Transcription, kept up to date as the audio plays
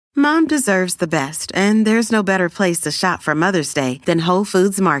Mom deserves the best, and there's no better place to shop for Mother's Day than Whole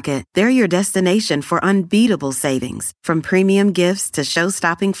Foods Market. They're your destination for unbeatable savings, from premium gifts to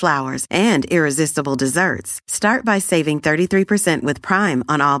show-stopping flowers and irresistible desserts. Start by saving 33% with Prime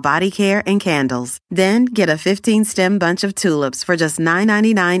on all body care and candles. Then get a 15-stem bunch of tulips for just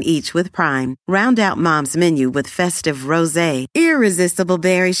 $9.99 each with Prime. Round out Mom's menu with festive rosé, irresistible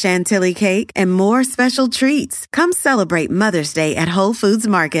berry chantilly cake, and more special treats. Come celebrate Mother's Day at Whole Foods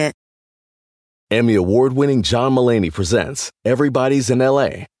Market. Emmy award-winning John Mulaney presents Everybody's in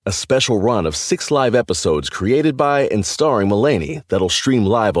L.A., a special run of 6 live episodes created by and starring Mulaney that'll stream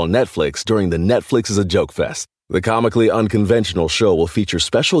live on Netflix during the Netflix is a Joke Fest. The comically unconventional show will feature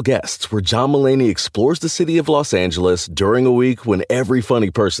special guests where John Mulaney explores the city of Los Angeles during a week when every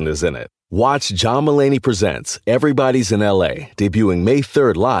funny person is in it. Watch John Mulaney Presents Everybody's in L.A., debuting May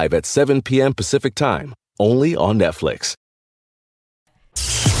 3rd live at 7 p.m. Pacific Time, only on Netflix.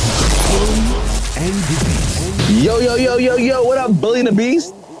 Yo, what up, Bully and the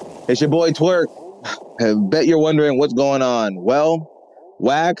Beast? It's your boy Twerk. I bet you're wondering what's going on. Well,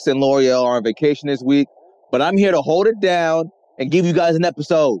 Wax and L'Oreal are on vacation this week, but I'm here to hold it down and give you guys an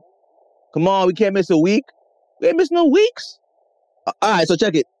episode. Come on, we can't miss a week. We ain't miss no weeks. All right, so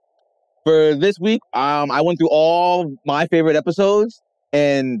check it. For this week, I went through all my favorite episodes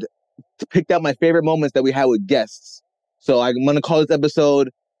and picked out my favorite moments that we had with guests. So I'm going to call this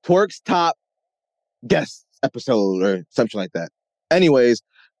episode Twerk's Top Guests Episode or something like that. Anyways,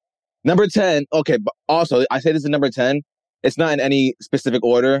 number 10. Okay, but also, I say this is number 10. It's not in any specific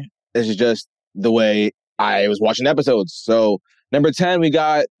order. This is just the way I was watching episodes. So number 10, we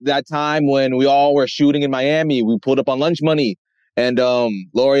got that time when we all were shooting in Miami. We pulled up on Lunch Money. And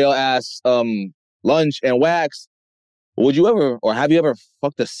L'Oreal asked Lunch and Wax, would you ever or have you ever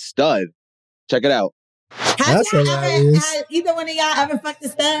fucked a stud? Check it out. Has either one of y'all ever fucked a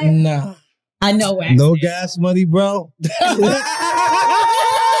stud? No. I know Wax. No gas money, bro.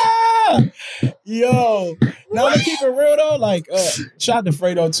 Yo. Now to keep it real though, like shout to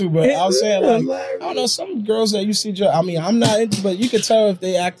Fredo too, but I was saying like I don't know, some girls that you see I mean, I'm not into, but you could tell if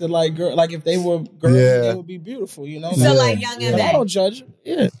they acted like girl, like if they were girls, they would be beautiful, you know. So like Young and I don't judge.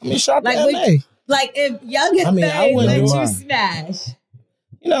 Yeah. I mean shout like, to LA. Like if Young and Faye let you smash.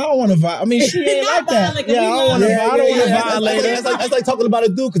 You know, I don't want to violate. I mean, she ain't like that. I don't want to violate. That's like talking about a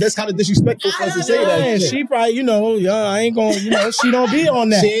dude, because that's kind of disrespectful for us to say that. Yeah, she probably, I ain't going to, she don't be on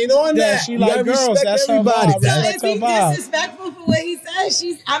that. She ain't on that. She like girls. That's everybody. So if he's disrespectful for what he says,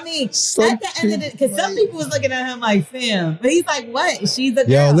 at the end of the, because some people was looking at him like, fam. But he's like, what? She's a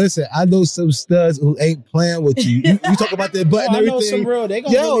girl. Yo, listen, I know some studs who ain't playing with you. You talk about their butt and everything. I know some real. They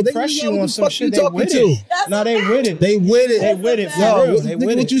going to press you on some shit. They with it. No, they with it. They with it. They with it. They with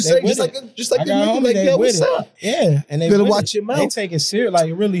it. What you say? Just like the nigga, like, yo, what's up? Yeah, and they better watch your mouth. They take it serious, like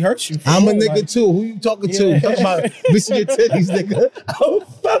it really hurts you. I'm a nigga too. Who you talking to? Talking about missing your titties, nigga. Oh,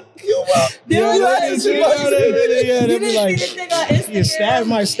 fuck you up. You didn't see the thing on Instagram?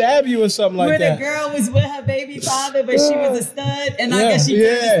 Might stab you or something like that. Where the girl was with her baby father, but she was a stud, and I guess she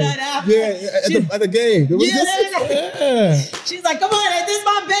turned a stud out. Yeah, at the game. She's like, come on, this is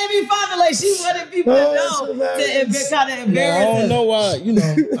my baby father. Like she wanted people to know to kind of embarrass her. I don't know why,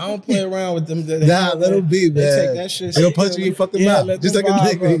 I don't play around with them. Nah, let them be, man. They take that shit. They'll punch you in fucking mouth. Just like a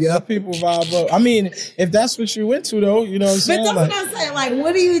nigga. Yeah. People vibe up. I mean, if that's what you went to, though, you know what I'm saying? But that's what I'm saying. Like,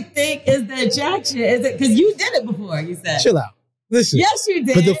 what do you think is the attraction? Is it because you did it before? You said. Chill out. Listen. Yes, you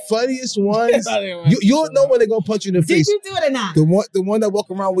did. But the funniest ones, you don't know when they're gonna punch you in the face. Did you do it or not? The one that walk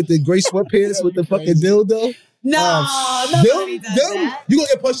around with the gray sweatpants with the fucking dildo. No, nobody does that. You gonna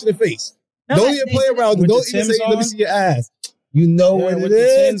get punched in the face. Don't even play around. Don't even say, let me see your ass. You know what it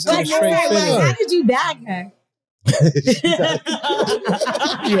is. Like, how did you bag her?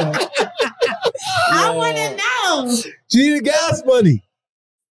 I want to know. She needed gas money.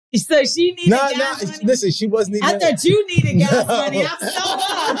 So she needed gas money? Listen, she wasn't even. I thought you needed gas money. I'm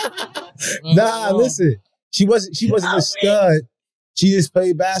so listen. She wasn't a stud. She just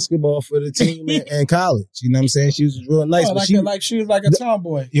played basketball for the team in college. You know what I'm saying? She was real nice. But she was like a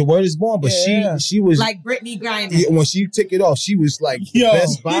tomboy. Your word is born, but she was like Brittany Griner. Yeah, when she took it off, she was like the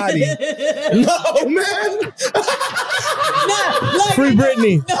best body. No, man. Free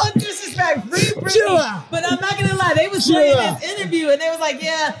Brittany. No disrespect. Free Brittany. Chill out. But I'm not gonna lie, they was playing this interview and they was like,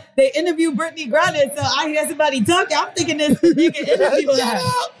 they interviewed Brittany Griner. So I hear somebody talking. I'm thinking this nigga interviewed her.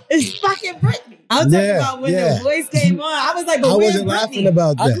 It's fucking Brittany. I'm talking about when the voice came on. I was like, but I where's wasn't Brittany? laughing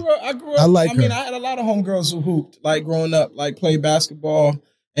about that. I grew up. I mean, I had a lot of homegirls who hooped, like growing up, like played basketball,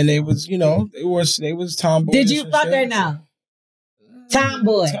 and they was, they was tomboys. Did you fuck her now?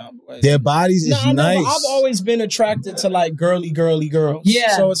 Tomboy. Their bodies is nice. I've always been attracted to like girly girls.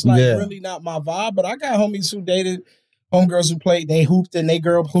 Yeah. So it's like really not my vibe. But I got homies who dated homegirls who played. They hooped and they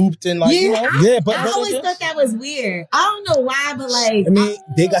girl hooped and like but I always thought that was weird. I don't know why, but like I mean,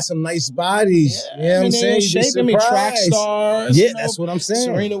 they got some nice bodies. Yeah, you know what I'm saying? Shape, I mean, track stars. Yeah, that's what I'm saying.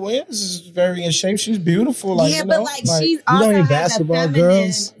 Serena Williams is very in shape. She's beautiful. Like, but like she's also has basketball a feminine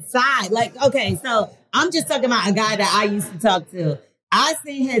girls side. Like, okay, so I'm just talking about a guy that I used to talk to. I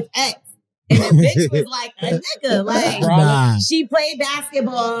seen his ex. And the bitch was like a nigga. Like she played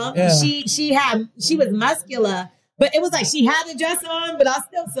basketball. Yeah. She was muscular. But it was like she had a dress on, but I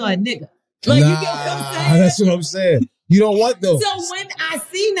still saw a nigga. Like, you get what I'm saying? That's what I'm saying. You don't want those. So when I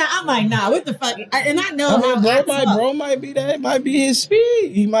seen that, I'm like, nah, what the fuck? And I know bro might be that. It might be his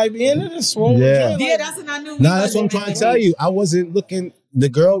speed. He might be into this swole. Yeah, that's what I knew. That's what I'm trying to tell you. I wasn't looking. The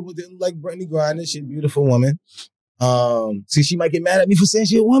girl didn't like Brittany Griner. She's a beautiful woman. See, she might get mad at me for saying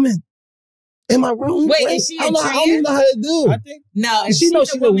she's a woman. In my room. Wait, is she I don't know how to do. I think she knows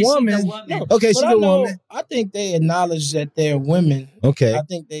she's a woman. No, okay, she's a woman. I think they acknowledge that they're women. Okay. I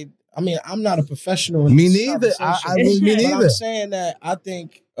think they. I mean, I'm not a professional. Me neither. I mean, me neither. But I'm saying that I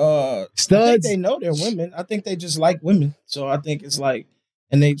think studs. I think they know they're women. I think they just like women. So I think it's like,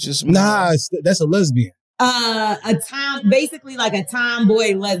 and they just that's a lesbian. Basically like a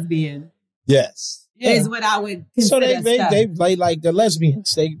tomboy lesbian. Yes. Yeah. Is what I would consider. So they like the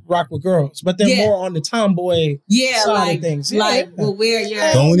lesbians. They rock with girls, but they're more on the tomboy side of things. Well, where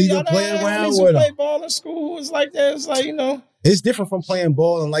you're don't even play around with them. Play ball in school. It's like that. It's like, it's different from playing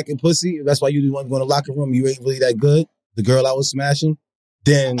ball and liking pussy. That's why you didn't want to go in the locker room. You ain't really that good. The girl I was smashing.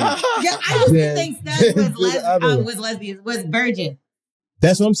 Then I used to think Studs was virgin.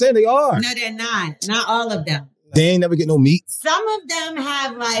 That's what I'm saying. They are. No, they're not. Not all of them. They ain't never get no meat. Some of them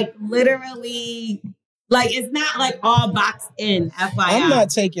have like literally, like it's not like all boxed in. FYI, I'm not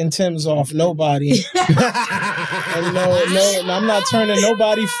taking Tim's off nobody. And no, I'm not turning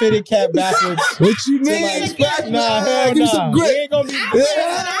nobody fitted cap backwards. What you mean? Hell no. We ain't gonna be.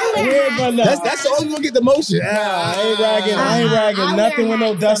 That's the only one get the motion. I ain't ragging nothing with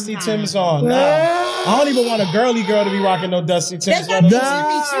no dusty Tim's on. Nah. I don't even want a girly girl to be rocking no dusty Tim's. I'm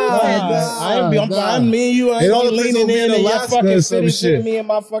me and you. I ain't be leaning in and your fucking fitted shit. Me and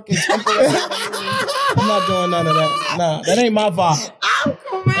my fucking temple. I'm not doing none of that. Nah, that ain't my vibe. I'm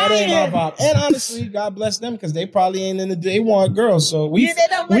crying. That ain't my vibe. And honestly, God bless them because they probably ain't in the. They want girls, so we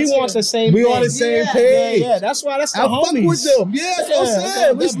want the same. We on the same page. Yeah, that's why that's the homies. Fuck with them. Yeah, that's what I'm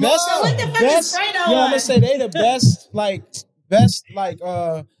saying. What the fuck is Fredo? I'm gonna say they the best,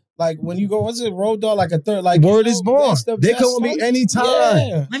 like when you go, what's it, road dog, like a third, like word is born. They come with me anytime.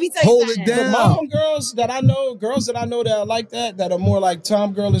 Yeah. Let me tell you, hold it down. My girls that I know that are like that are more like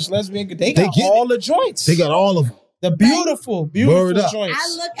Tom girlish lesbian. They got all the joints. They got all of them. The beautiful joints. I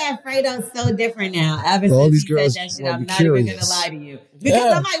look at Fredo so different now. Ever since he said that shit, I'm not even gonna lie to you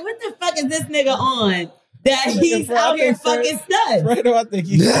because I'm like, what the fuck is this nigga on? That he's out here fucking studs. Fredo, I think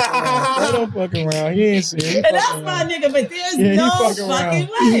he's Fredo fucking around. He ain't serious. And that's my nigga, but there's no fucking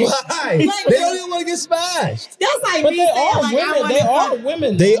way. Why? Like, they don't even want to get smashed. That's like but me they saying, are like, women. They are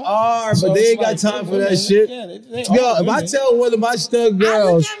women. They are, but they ain't got time for that shit. Yeah, yo, if I tell one of my stud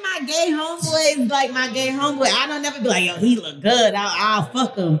girls, I look at my gay homeboys, like my gay homeboy, I don't never be like, yo, he look good. I'll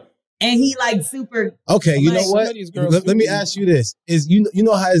fuck him. And he like super. Okay, you know what? Let me ask you this: is you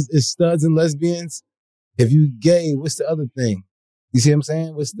know how it's studs and lesbians? If you gay, what's the other thing? You see what I'm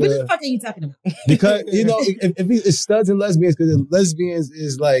saying? What the fuck are you talking about? Because, if it's studs and lesbians, because lesbians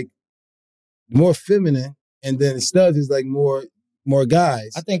is like more feminine, and then studs is like more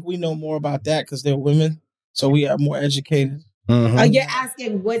guys. I think we know more about that because they're women, so we are more educated. Mm-hmm. Oh, you're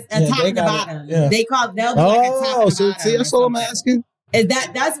asking what's a top and the bottom. Yeah. They'll be like a top and the bottom. See, that's all I'm asking. Is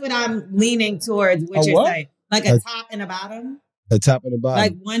that's what I'm leaning towards, which is like a top and a bottom? A top and a bottom.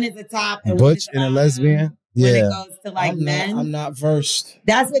 Like one is a top and butch one is a and a lesbian. When it goes to like men. I'm not versed.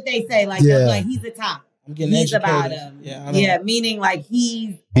 That's what they say. Like, they're like, he's a top. I'm getting he's educated. The bottom. Yeah, meaning like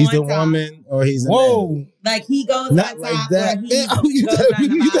he's the top. woman or he's the man. Like he goes not on like top that. or he goes on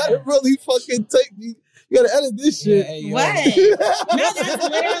the you gotta really fucking you gotta edit this shit. What? No, that's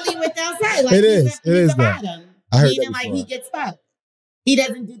literally what they'll say. Like, he's the bottom. I heard meaning like he gets fucked. He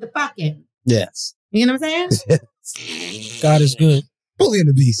doesn't do the fucking. Yes. You know what I'm saying? God is good. Bully and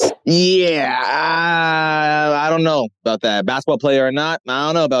the Beast. Yeah, I don't know about that. Basketball player or not, I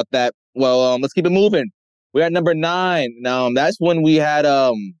don't know about that. Well, let's keep it moving. We're at number 9. Now, that's when we had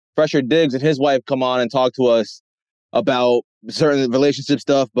Fresher Diggs and his wife come on and talk to us about certain relationship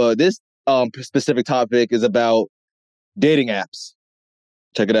stuff. But this specific topic is about dating apps.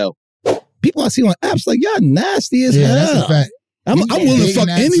 Check it out. People I see on apps like, y'all nasty as hell. That's a fact. I'm willing to fuck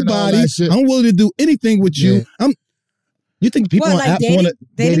anybody. I'm willing to do anything with you. You think people on apps want to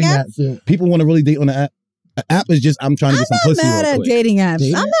dating apps? People want to really date on the app? An app is just I'm trying to get some pussy. I'm not mad at dating apps.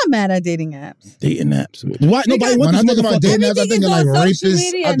 I'm not mad at dating apps. Dating apps. Why nobody wants this motherfucker? Dating apps, I think like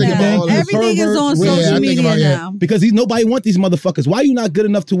rapists. I think about everything is on social media now. Because nobody want these motherfuckers. Why are you not good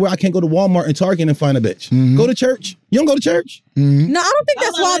enough to where I can't go to Walmart and Target and find a bitch? Go to church. You don't go to church? No, I don't think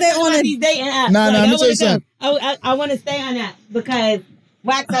that's why they're on these dating apps. No, let me tell you something. I want to stay on that because.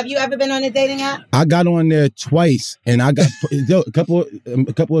 Wax, have you ever been on a dating app? I got on there twice, and I got a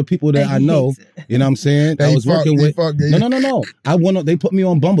couple of people that I know. You know what I'm saying? I was working with. No. I went on. They put me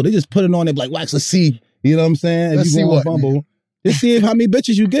on Bumble. They just put it on there like Wax. Let's see. You know what I'm saying? Let's if you go on Bumble, just see how many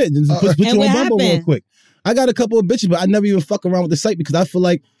bitches you get. Just put you on Bumble real quick. I got a couple of bitches, but I never even fuck around with the site because I feel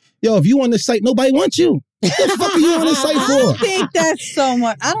like, yo, if you on this site, nobody wants you. What the fuck are you on this site for? I don't think that's so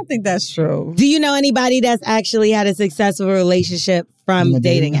much. I don't think that's true. Do you know anybody that's actually had a successful relationship from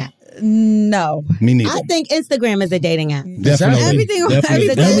dating app? No. Me neither. I think Instagram is a dating app. Definitely. Everything is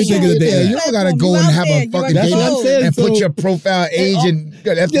a dating app. You don't gotta go and have a fucking date and put your profile, age, and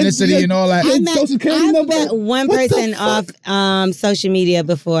ethnicity and all that. I met one person off social media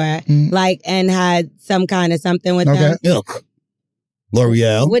before, like, and had some kind of something with them.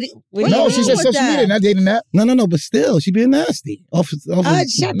 L'Oreal. No, she said social media, not dating app. No, but still, she being nasty. Shut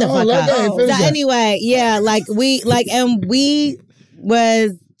the fuck up. So anyway, yeah, and we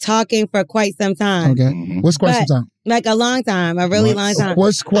was talking for quite some time. Okay. What's quite some time? Like a long time, a really long time.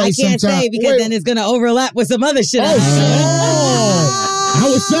 What's quite some time? I can't say because then it's going to overlap with some other shit. I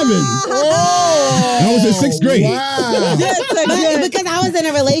was 7. I was in 6th grade. Wow. Because I was in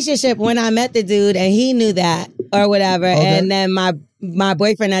a relationship when I met the dude and he knew that or whatever. Okay. And then my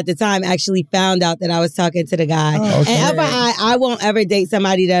boyfriend at the time actually found out that I was talking to the guy. Okay. And I won't ever date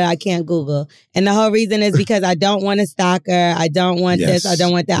somebody that I can't Google. And the whole reason is because I don't want a stalker. I don't want this. I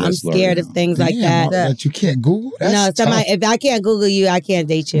don't want that. I'm scared of things like that. That you can't Google? That's if I can't Google you, I can't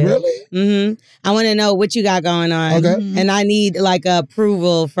date you. Really? Mm-hmm. I want to know what you got going on. Okay. And I need like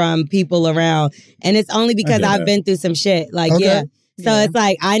approval from people around. And it's only because I've been through some shit. Like, So it's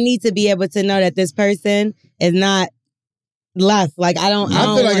like, I need to be able to know that this person is not left. Like, I feel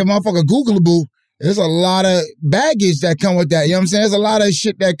like a motherfucker Googleable, there's a lot of baggage that come with that. You know what I'm saying? There's a lot of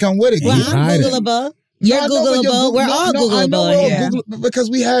shit that come with it. Well, I'm Googleable. You're Googleable. We're all Googleable here. Because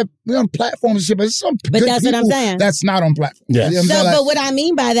we're on platforms and shit, but there's some But that's what I'm saying. That's not on platforms. Yeah. You know but what I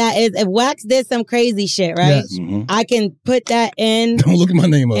mean by that is if Wax did some crazy shit, right? Yes. I can put that in. Don't look at my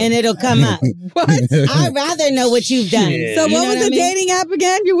name up. And it'll come up. What? I'd rather know what you've done. So what was the dating app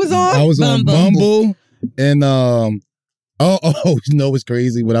again you was on? I was on Bumble and you know what's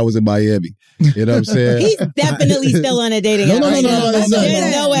crazy? When I was in Miami. You know what I'm saying? He's definitely still on a dating app. No. There's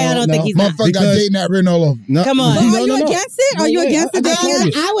no way I don't think he's not. Motherfucker got dating app written all over. No, come on. Are you against it? Are you against the dating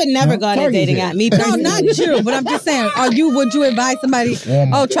app? I would never go on a dating app. Me personally. No, not you. But I'm just saying, would you advise somebody,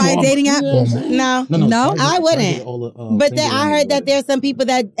 try a dating app? No, I wouldn't. But then I heard that there's some people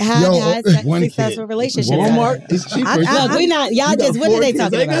that have had successful relationships. Walmart is cheaper. Look, we not, y'all just, what are they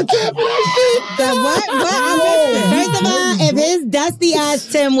talking about? First of all, if his dusty ass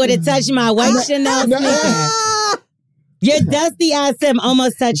Tim would have touched my white Chanel sneaker, your dusty ass Tim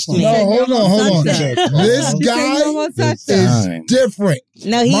almost touched me. No, hold on. This guy is different.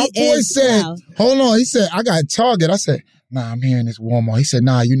 No, my boy said, hold on. He said, I got Target. I said, nah, I'm hearing this Walmart. He said,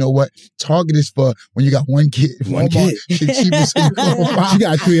 nah, you know what? Target is for when you got one kid. Walmart, cheapest you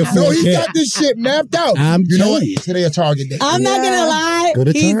got 3 or 4 No, he got this shit mapped out. You know what? Today a Target day. I'm not going to lie.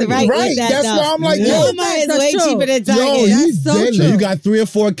 He's right with that, that's why I'm like, Walmart is way cheaper than Target. Yo, he's so true. You got 3 or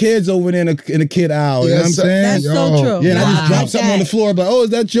 4 kids over there in a kid aisle. You know what I'm saying? That's so true. Yeah, and I just dropped something on the floor. Like, oh,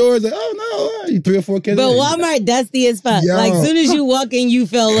 is that yours? Like, oh, no. 3 or 4 kids. But Walmart dusty as fuck. Like, as soon as you walk in, you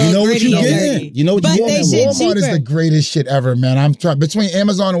feel a little gritty and dirty. You know what you get. Walmart is the greatest shit ever, man. I'm trying between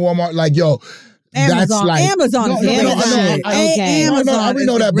Amazon and Walmart, like, yo, that's like Amazon. Okay. I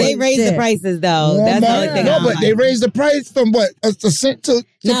know that. They raised the prices though. Walmart, that's the only thing. But they raised the price from what a cent to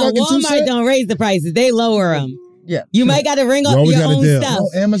fucking Walmart 2 cents? don't raise the prices. They lower them. Yeah, you might got to ring up your own stuff. No,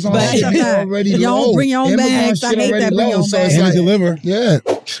 Amazon shit already low. Y'all bring your own bags. I hate that. Bring your own bags. And deliver. Yeah.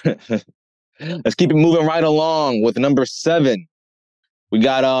 Let's keep it moving right along with number 7. We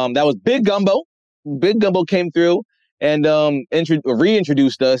got that was Big Gumbo. Big Gumbo came through and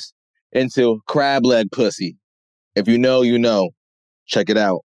reintroduced us into crab leg pussy. If you know, you know. Check it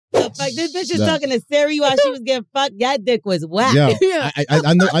out. Like this bitch is talking to Siri while she was getting fucked. That dick was whack. Yo,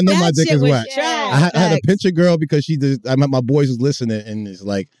 I know my dick is whack. I had a picture girl because my boys was listening and it's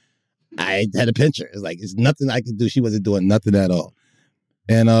like I had a picture. It's like it's nothing I could do. She wasn't doing nothing at all.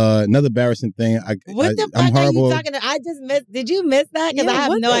 And another embarrassing thing, what the fuck are you talking about? I just missed. Did you miss that? Because I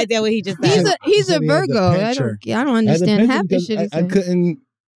have no idea what he just said. He's a Virgo. I don't understand half the shit he said. I couldn't.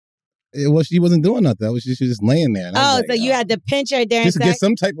 She wasn't doing nothing. She was just laying there. Oh, so you had to pinch her during just to sex? get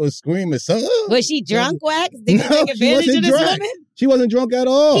some type of scream or something. Was she drunk, Wax? Did you take advantage of this woman? She wasn't drunk at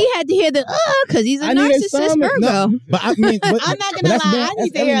all. He had to hear the because he's a narcissist Virgo. No, but I mean, I'm not gonna lie. I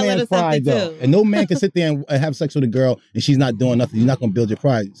need to hear a little something too. And no man can sit there and have sex with a girl and she's not doing nothing. You're not gonna build your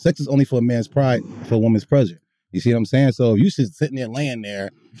pride. Sex is only for a man's pride, for a woman's pleasure. You see what I'm saying? So if you just sitting there laying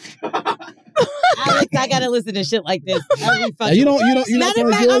there. Alex, I gotta listen to shit like this every fucking. You don't. Matter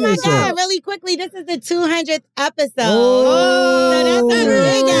of fact, oh my god! Really quickly, this is the 200th episode. Oh, so that's a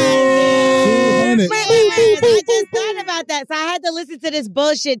big ass. Wait. I just thought about that, so I had to listen to this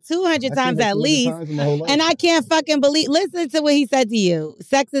bullshit 200 times at least, and I can't fucking believe. Listen to what he said to you.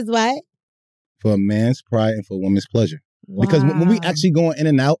 Sex is what? For a man's pride and for a woman's pleasure. Wow. Because when we actually going in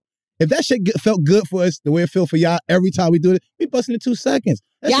and out, if that shit felt good for us, the way it felt for y'all every time we do it, we busting in 2 seconds.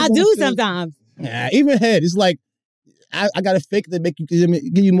 Y'all do sometimes. Nah, even head. It's like, I got to fake it to make you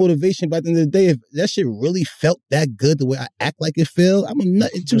give you motivation. But at the end of the day, if that shit really felt that good, the way I act like it feel, I'm a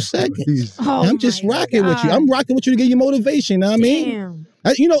nut in 2 seconds. I'm just rocking with you. I'm rocking with you to give you motivation. Know what I mean?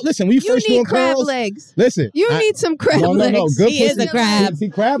 Listen, when you first doing crab curls, legs. Listen, you need some crab legs. No, good he pussy is a crab. See,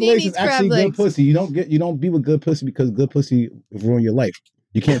 crab legs is actually good pussy. You don't be with good pussy because good pussy will ruin your life.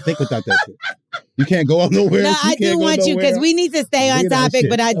 You can't think without that shit. You can't go out nowhere. No, I do want you, because we need to stay on topic,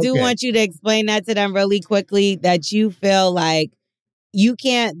 but I do want you to explain that to them really quickly, that you feel like you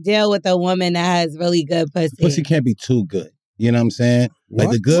can't deal with a woman that has really good pussy. Pussy can't be too good. You know what I'm saying? What?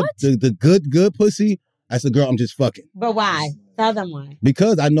 Like the good pussy, that's the girl I'm just fucking. But why? Tell them why.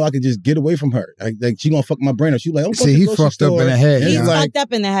 Because I know I could just get away from her. Like she gonna fuck my brain, or she like, see, he fucked up in the head. He's fucked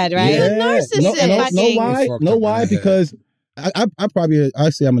up in the head, right? Yeah. Narcissist. No, why? No, why? Because I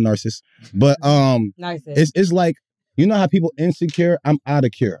say I'm a narcissist, but narcissist. It's like, you know how people insecure. I'm out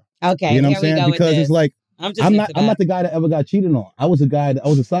of cure. Okay, you know what I'm saying? Because it's like I'm not the guy that ever got cheated on. I was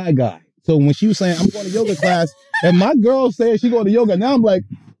a side guy. So when she was saying I'm going to yoga class, and my girl said she going to yoga, now I'm like,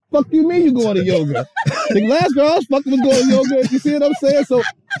 fuck you mean you going to yoga? The last girl I was fucking was going to yoga. You see what I'm saying? So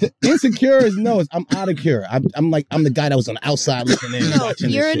insecure is I'm out of cure. I'm the guy that was on the outside looking in. No,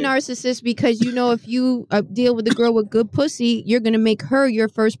 you're a narcissist because if you deal with a girl with good pussy, you're gonna make her your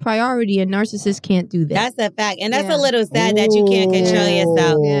first priority, and narcissists can't do that. That's a fact, and that's a little sad that you can't control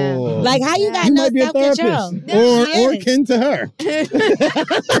yourself. Yeah. Like how you got no self-control, or kin to her.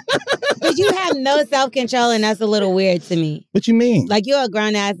 But you have no self-control, and that's a little weird to me. What you mean? Like you're a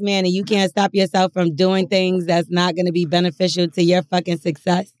grown ass man, and you can't stop yourself from doing things that's not gonna be beneficial to your fucking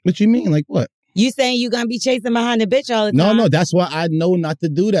success. What you mean? Like what? You saying you gonna be chasing behind a bitch all the time? No. That's why I know not to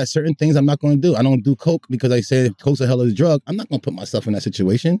do that. Certain things I'm not going to do. I don't do coke because I say coke's a hell of a drug. I'm not going to put myself in that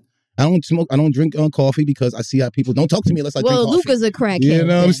situation. I don't smoke. I don't drink coffee because I see how people don't talk to me unless I drink coffee. Well, Luca's a crackhead. You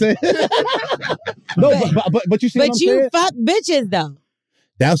know what I'm saying? No, but you see what I'm saying? But you fuck bitches though.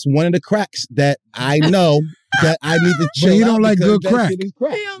 That's one of the cracks that I know that I need to chill. But he don't like good crack. He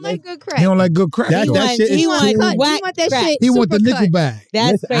don't like good crack. He don't like good crack. He want that shit. He want the nickel bag.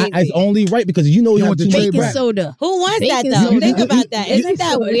 That's crazy. It's only right because you know you have to baking soda. Who wants that though? Think about that. Isn't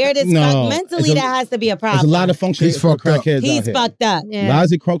that weird as fuck? Mentally, that has to be a problem. There's a lot of functions for crackheads. He's fucked up.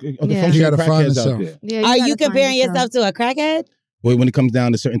 Lots of functions crackheads out there. Are you comparing yourself to a crackhead? Well, when it comes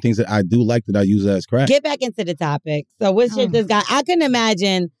down to certain things that I do like that I use as crack. Get back into the topic. So what shit this guy? I couldn't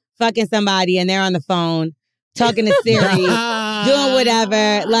imagine fucking somebody and they're on the phone talking to Siri, doing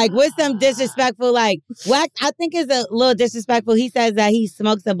whatever, like with some disrespectful, like Wax. I think is a little disrespectful. He says that he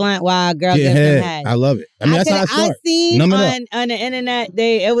smokes a blunt while a girl gives him head. I love it. I mean, that's how I start. I seen on the internet,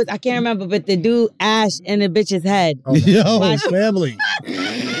 I can't remember, but the dude Ash in the bitch's head. Yo, family.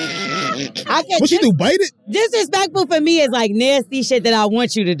 What you do? Bite it? Disrespectful for me is like nasty shit that I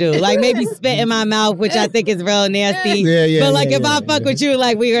want you to do. Like maybe spit in my mouth, which I think is real nasty. But like if I fuck with you,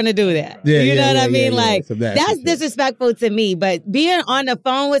 like we're gonna do that. You know what I mean? Like that's disrespectful to me. But being on the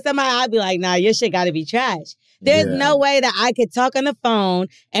phone with somebody, I'd be like, nah, your shit gotta be trash. There's no way that I could talk on the phone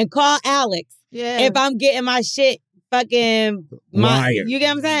and call Alex if I'm getting my shit fucking you get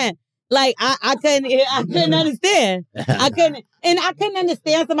what I'm saying? Like I couldn't understand. I couldn't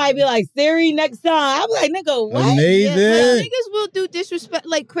understand somebody be like, Siri, next song. I'm like, nigga, what? Amazing. Yeah, niggas will do disrespect,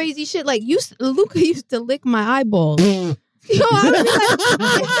 like crazy shit. Like Luca used to lick my eyeballs. Yo, I was like,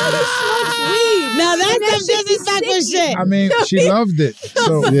 now that's some disrespectful shit. I mean, she loved it.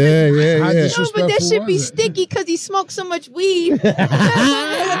 So yeah. No, but that should be sticky because he smoked so much weed.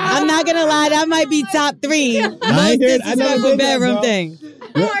 I'm not gonna lie, that might be top 3 most disrespectful bedroom thing.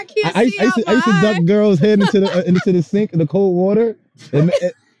 I used to duck girls' head into the sink in the cold water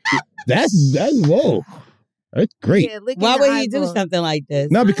That's whoa. That's great. Yeah, Why would he do something like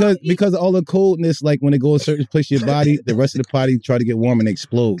this? No, because of all the coldness, like when it goes a certain place in your body, the rest of the body try to get warm and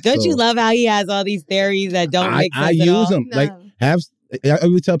explode. Don't you love how he has all these theories that don't make sense I at all? use them. No. Like I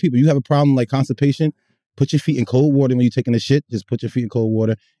always tell people, you have a problem like constipation, put your feet in cold water when you're taking a shit. Just put your feet in cold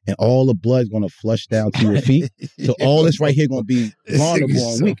water, and all the blood's gonna flush down to your feet. So all this right here gonna be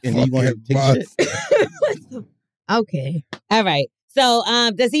vulnerable and weak, and then you're gonna have to take shit. Okay. All right. So,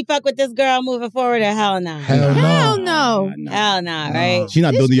 does he fuck with this girl moving forward or hell no? Hell no. Hell no, right? She's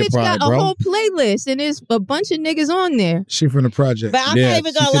not This building your bitch pride, got bro. a whole playlist and there's a bunch of niggas on there. She from the project. But I'm not even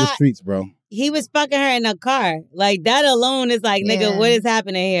she's gonna to the lie. streets, bro. He was fucking her in a car. Like, that alone is like, nigga, Yeah. what is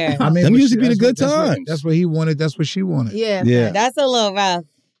happening here? I mean, Them but used to be the good that's what- times. That's what he wanted. That's what she wanted. Yeah. Yeah. That's a little rough.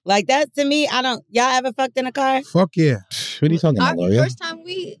 Like, that to me, y'all ever fucked in a car? Fuck yeah. What are you talking Our about, L'Oreal? first time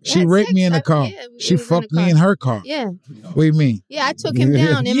She had raped sex, me in the car. She fucked me in her car. Yeah. What do you mean? Yeah, I took him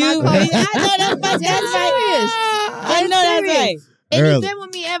down in my car. I know that's fuck. Dead That's right. serious. I know that's right. And he's Early. been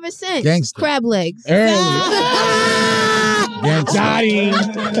with me ever since. Gangster. Crab legs. The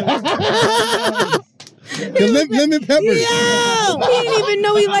lemon peppers. He didn't even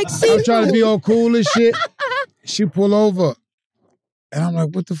know he liked I'm seafood. trying to be all cool and shit. She pull over. And I'm like,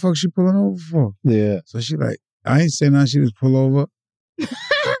 what the fuck she pulling over for? Yeah. So she like, I ain't saying nothing. She just pull over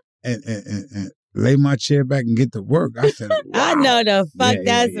and lay my chair back and get to work. I said, wow. I know the fuck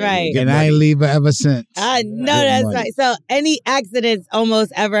that's right. And I ain't leave her ever since. I know that's right. So any accidents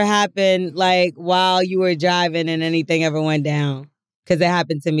almost ever happened like while you were driving and anything ever went down? Because it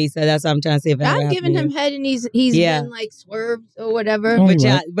happened to me, so that's what I'm trying to see if it ever I've happened given to him you. head and he's Yeah. been like swerved or whatever.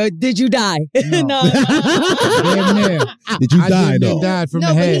 But did you die? No. Damn near. Did you I die, didn't though? died from No,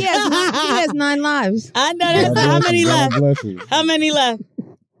 the but head. he has 9 lives. I know that's right. How many God left? bless you. How many left?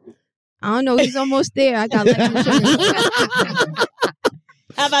 I don't know. He's almost there. I got life insurance.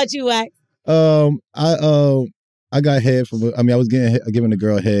 How about you, Wax? I got head from. I was giving the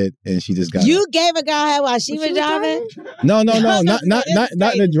girl head, and she just got. You gave a girl head while she was driving? No, not in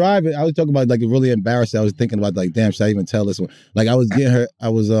the driving. I was talking about like really embarrassing. I was thinking about like, damn, should I even tell this one? Like I was getting her, I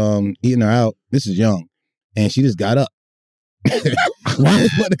was eating her out. This is young, and she just got up. Why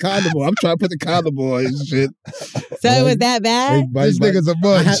was putting the condom on? I'm trying to put the condom on and shit. So it was that bad? This nigga's a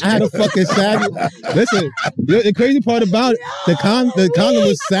bunch. I had a fucking sag. Listen, the crazy part about it, the condom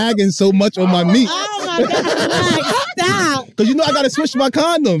was sagging so much on my meat. Oh my God. Stop. Because I got to switch my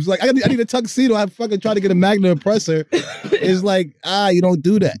condoms. Like, I need a tuxedo. I fucking try to get a Magnum oppressor. It's like, you don't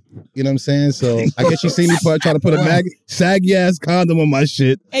do that. You know what I'm saying? So I guess she seen me try to put a saggy ass condom on my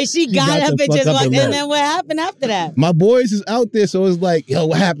shit. And she got up and just walked. And then what happened after that? My boys is out there, so it's like, yo,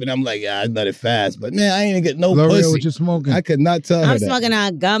 what happened? I'm like, yeah, I nut it fast. But man, I ain't even get no L'Oreal, pussy. what you smoking? I could not tell her I'm that. smoking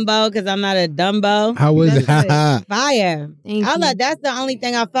on gumbo because I'm not a Dumbo. How is it? Fire. Thank you. That's the only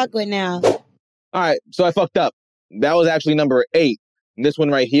thing I fuck with now. All right, so I fucked up. That was actually number 8. And this one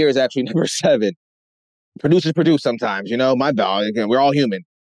right here is actually number 7. Producers produce sometimes, my bad. Again, we're all human.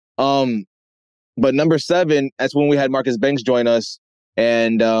 But number 7, that's when we had Marcus Banks join us.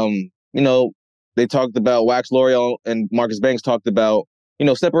 And, they talked about Wax L'Oreal and Marcus Banks talked about,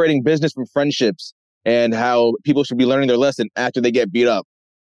 separating business from friendships and how people should be learning their lesson after they get beat up.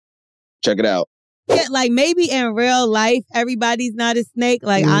 Check it out. Yeah, like maybe in real life, everybody's not a snake.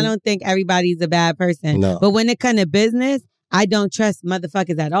 Like, I don't think everybody's a bad person. No. But when it comes to business, I don't trust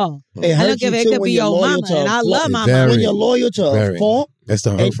motherfuckers at all. It I don't hurts give you it too could when be you're your loyal mama, to a and I fault. love my Very. mama. When you're loyal to a fault, That's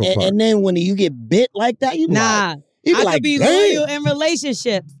the hurtful part. and then when you get bit like that, you Nah, you I like, could be damn. loyal in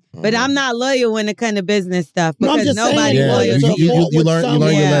relationships, but I'm not loyal when it comes to business stuff No, I'm because just saying, nobody's Yeah, loyal. to a you fault with learn your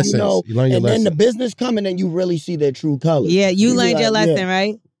somebody, lessons. You learn your and then lessons. the business coming and you really see their true colors. Yeah, you be learned your like, lesson,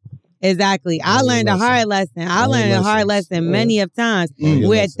 right? Exactly. I learned a hard lesson. I learned a hard lesson many of times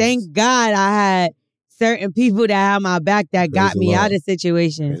where thank God I had certain people that had my back that got me out of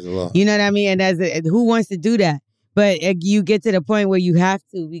situations. You know what I mean? And who wants to do that? But you get to the point where you have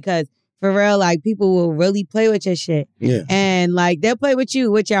to because for real, like people will really play with your shit. Yeah. And like they'll play with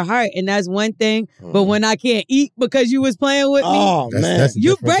you with your heart. And that's one thing. But when I can't eat because you was playing with me. Oh, man. That's a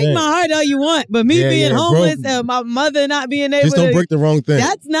You different break thing. my heart all you want, but me being homeless bro. and my mother not being able Just don't to, break the wrong thing.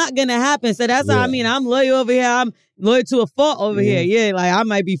 that's not gonna happen. So that's how I mean. I'm loyal over here. I'm loyal to a fault over here. Yeah, like I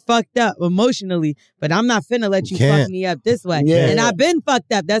might be fucked up emotionally, but I'm not finna let you fuck me up this way. Yeah. And I've been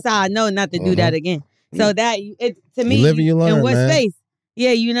fucked up. That's how I know not to do that again. So that it to me, live and you learn, in what man. space?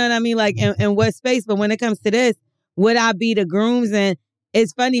 Yeah, you know what I mean. Like in what space? But when it comes to this, would I be the grooms? And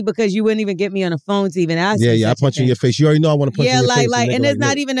it's funny because you wouldn't even get me on the phone to even ask. Yeah, me I such a punch you in thing. your face. You already know I want to punch you in your face. And it's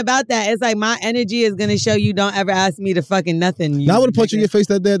not even about that. It's like my energy is gonna show you don't ever ask me to fucking nothing. Now I would have punched you in your face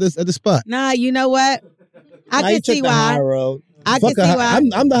that day at the spot. Nah, you know what? I Now you can took see the why. high road. I can see why.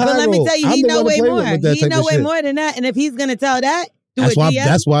 I'm the high But let me road. tell you, I'm he the know one to way play more. with that He type know of way shit. more than that. And if he's gonna tell that,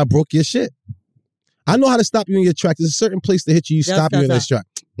 That's why I broke your shit. I know how to stop you in your track. There's a certain place to hit you. You stop you in this track.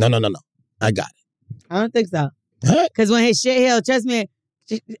 No. I got it. I don't think so. Because when his shit healed, trust me,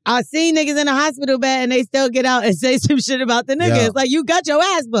 I've seen niggas in the hospital bed and they still get out and say some shit about the nigga. Yeah. It's like, you got your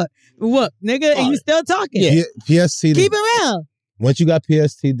ass whooped, nigga, and you still talking. Yeah. PSTD. Keep it real. Once you got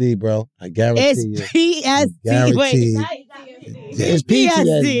PSTD, bro, I guarantee you. It's PST. Wait. It's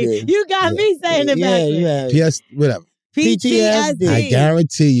PTSD. You got me saying it backwards. Whatever. PTSD. I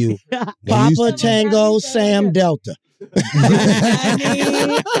guarantee you. Papa Tango Sam Delta.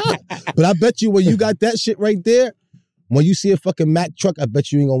 But I bet you when you got that shit right there, when you see a fucking Mack truck, I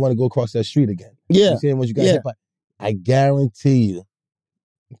bet you ain't gonna want to go across that street again. Yeah. You see when you got hit by, I guarantee you,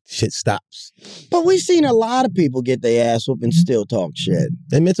 shit stops. But we've seen a lot of people get their ass whooped and still talk shit.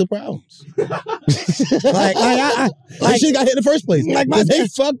 They mental problems. like shit got hit in the first place. Like they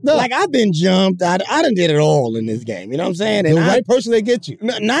fucked up. Like I've been jumped. I done did it all in this game. You know what I'm saying? And the right person they get you.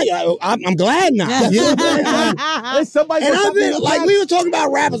 I'm glad not. You know what I'm saying? Somebody and I've been like we were talking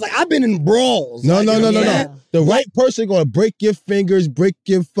about rappers. Like I've been in brawls. No. The right person gonna break your fingers, break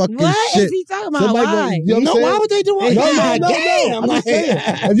your fucking shit. What is he talking about? Why? Why would they do it? No. I'm just saying.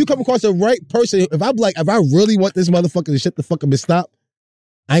 If you come across the right person, if I really want this motherfucker to shut the fuck up and stop,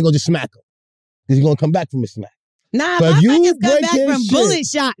 I ain't gonna just smack him. Because he's gonna come back from a smack. Nah, but my you niggas come break back his from shit. bullet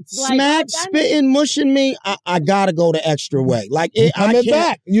shots. Smack, spitting, mushing me. I gotta go the extra way. Like I coming can't.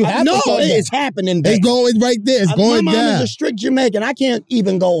 back. You have to come it's back. happening. There. It's going right there. It's going my down. My mom is a strict Jamaican. I can't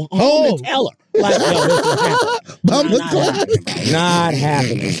even go home to tell her. Like, yo, this is not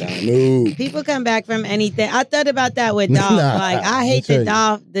happening, son. No. People come back from anything. I thought about that with Dolph. Like, I hate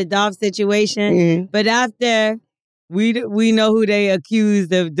the Dolph situation. Mm-hmm. But after we know who they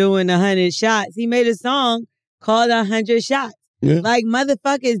accused of doing 100 shots, he made a song called 100 Shots. Yeah. Like,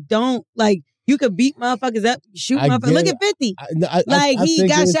 motherfuckers don't, like, you could beat motherfuckers up, shoot motherfuckers. Look at 50. I he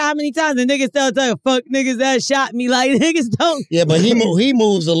got shot how many times? And niggas still tell you, fuck niggas that shot me. Like, niggas don't. Yeah, but he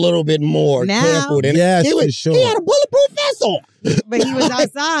moves a little bit more careful than for sure. He had a bulletproof vest on. But he was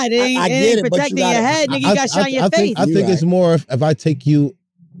outside. It ain't protecting your head. Nigga, you got shot in your face. I think it's more if I take you,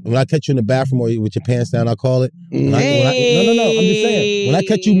 when I catch you in the bathroom or with your pants down, I'll call it. No, I'm just saying. When I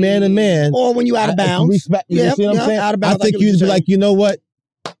catch you man to man. Or when you out of bounds. Respect, you see what I'm saying? Out of bounds, I think you'd be like, you know what?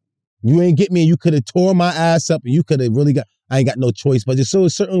 You ain't get me and you could have tore my ass up and you could have really I ain't got no choice. But there's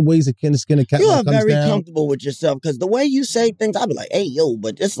certain ways that skin of cat you are comes very down. comfortable with yourself because the way you say things, I'll be like, hey, yo,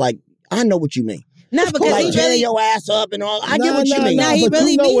 but it's like, I know what you mean. No, because like he tear really your ass up and all. I get what you mean. Nah, he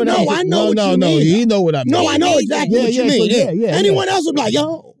really mean No, I know what you mean. No, he know what I mean. No, I know exactly what you mean. Anyone else would be like,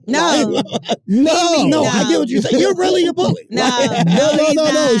 yo. No. No, I get what you say. You're really a bully. No,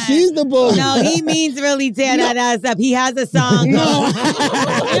 she's the bully. No, he means really tear that ass up. He has a song. No.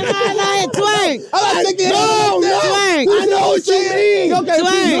 You're not lying. Twerk. No. Twerk. I know what you mean. Okay,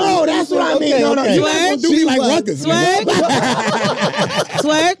 twerk. No, that's what I mean. No, you're not going to do me like Ruckus. Twerk.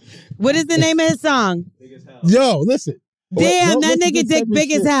 Twerk. What is the name of his song? Yo, listen. Damn, that nigga dick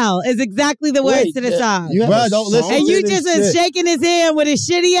big as hell is exactly the words to the song. Bro, don't listen. And you just was shaking his hand with his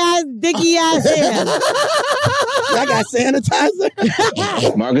shitty ass, dicky ass hand. I got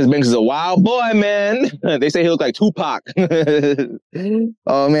sanitizer. Marcus Banks is a wild boy, man. They say he looked like Tupac.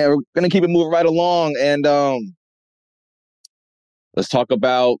 Oh man, we're gonna keep it moving right along, and let's talk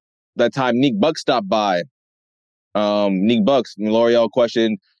about that time Neek Buck stopped by. Neek Bucks, L'Oreal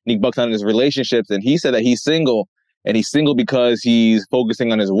questioned Neek Bucks on his relationships, and he said that he's single. And he's single because he's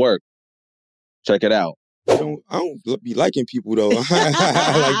focusing on his work. Check it out. I don't be liking people though. Like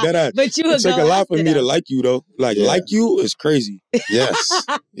that. But you it took a lot for me to like you though. Like you is crazy. Yes.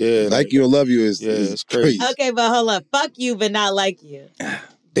 Yeah. Like you or love you is it's crazy. Okay, but hold up. Fuck you, but not like you.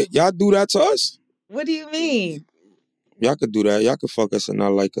 Y'all do that to us? What do you mean? Y'all could do that. Y'all could fuck us and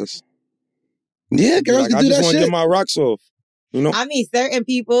not like us. Yeah, girls can do that shit. I just want to get my rocks off. You know? I mean, certain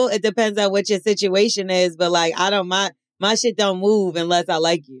people, it depends on what your situation is, but like, I don't, my shit don't move unless I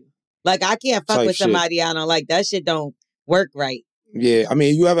like you. Like, I can't fuck with somebody I don't like. That shit don't work right. Yeah, I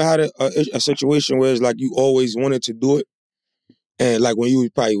mean, you ever had a situation where it's like you always wanted to do it? And like when you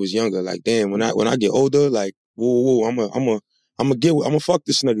probably was younger, like, damn, when I get older, like, whoa, I'm gonna fuck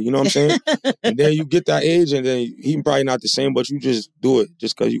this nigga, you know what I'm saying? And then you get that age and then he probably not the same, but you just do it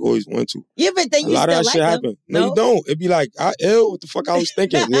just because you always want to. Yeah, but then a lot of that shit happen. No, you don't. It'd be like, what the fuck I was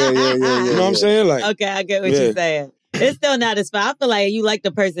thinking. Yeah. You know what I'm saying? Like, okay, I get what you're saying. It's still not as fun. I feel like you like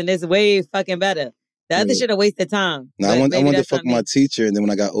the person. It's way fucking better. The other shit a waste of time. No, I wanted to fuck my teacher, and then when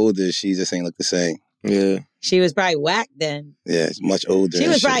I got older, she just ain't look the same. Yeah. She was probably whack then. Yeah, it's much older. She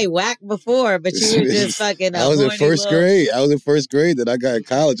was probably whack before, but you were just fucking. I was in first grade. I was in first grade that I got in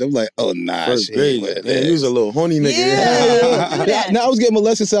college. I'm like, oh nah, first grade. Man, you was a little horny nigga. Yeah. Now I was getting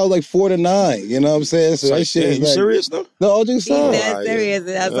molested since I was like 4 to 9. You know what I'm saying? So that shit is you like, serious though? No, all just That's serious.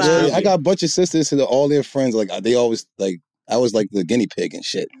 That's why. I got a bunch of sisters and all their friends. Like they always like. I was like the guinea pig and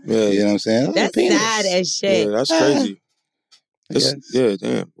shit. Yeah. You know what I'm saying? That's sad as shit. Yeah, that's crazy. Yeah,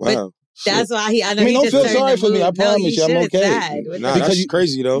 damn. Wow. But that's why I mean, don't feel sorry for me. I promise you, I'm okay. Nah, that's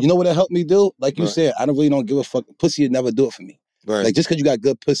crazy though. You know what it helped me do? Like you said, I don't give a fuck. Pussy would never do it for me. Right. Like just because you got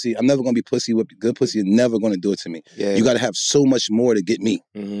good pussy, I'm never gonna be pussy with good pussy. You're never gonna do it to me. Yeah. You got to have so much more to get me.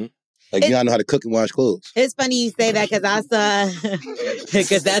 Mm-hmm. Like, you gotta know how to cook and wash clothes. It's funny you say that because I saw,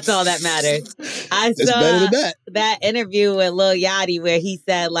 because that's all that matters. I saw that interview with Lil Yachty where he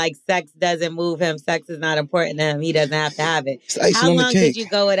said, like, sex doesn't move him. Sex is not important to him. He doesn't have to have it. How long could you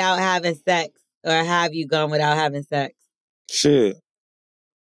go without having sex? Or have you gone without having sex? Shit.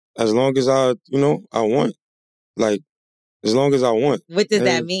 As long as I want. Like, as long as I want. What does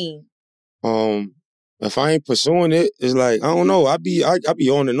that mean? If I ain't pursuing it, it's like, I don't know. I be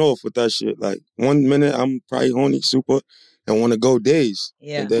on and off with that shit. Like, 1 minute I'm probably horny, super, and want to go days.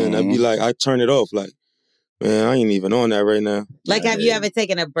 Yeah. And then I'd be like, I turn it off. Like, man, I ain't even on that right now. Like, have you ever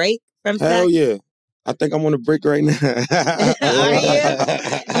taken a break from sex? Hell yeah. I think I'm on a break right now. Are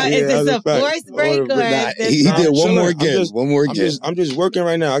you? Is this a forced break or? He did one more again. I'm just working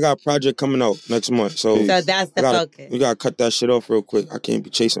right now. I got a project coming out next month. So that's the focus. We gotta cut that shit off real quick. I can't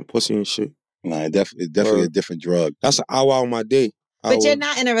be chasing pussy and shit. Nah, definitely a different drug. That's an hour out of my day. But you're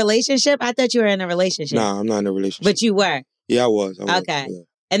not in a relationship? I thought you were in a relationship. Nah, I'm not in a relationship. But you were? Yeah, I was. Okay. Yeah.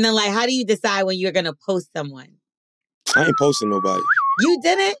 And then, like, how do you decide when you're going to post someone? I ain't posting nobody. You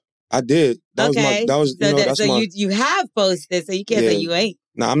didn't? I did. You have posted, so you can't say you ain't.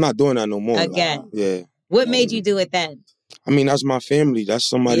 Nah, I'm not doing that no more. Again. Yeah. What made you do it then? I mean, that's my family. That's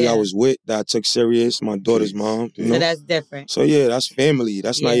somebody I was with that I took serious. My daughter's mom. You know? So that's different. So yeah, that's family.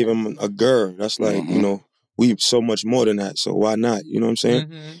 That's not even a girl. That's like, we so much more than that. So why not? You know what I'm saying?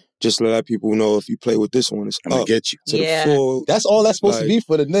 Mm-hmm. Just to let people know if you play with this one, it's I'm gonna get you. To the full, that's all that's supposed to be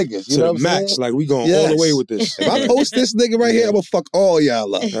for the niggas. You know what I'm max. Saying? Like we going all the way with this. If I post this nigga right here, I'm gonna fuck all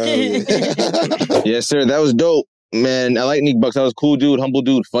y'all up. Yes, sir. That was dope. Man, I like Nick Bucks. That was cool dude, humble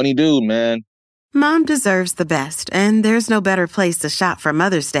dude, funny dude, man. Mom deserves the best, and there's no better place to shop for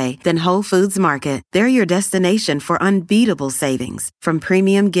Mother's Day than Whole Foods Market. They're your destination for unbeatable savings, from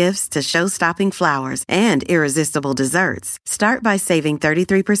premium gifts to show-stopping flowers and irresistible desserts. Start by saving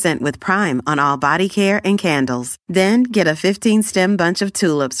 33% with Prime on all body care and candles. Then get a 15-stem bunch of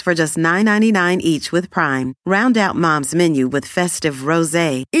tulips for just $9.99 each with Prime. Round out Mom's menu with festive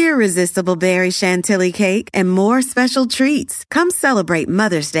rosé, irresistible berry chantilly cake, and more special treats. Come celebrate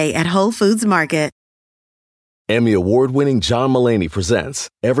Mother's Day at Whole Foods Market. Emmy award-winning John Mulaney presents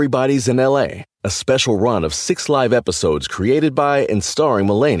Everybody's in L.A., a special run of 6 live episodes created by and starring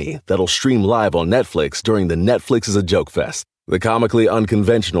Mulaney that'll stream live on Netflix during the Netflix is a Joke Fest. The comically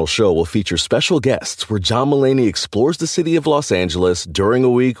unconventional show will feature special guests where John Mulaney explores the city of Los Angeles during a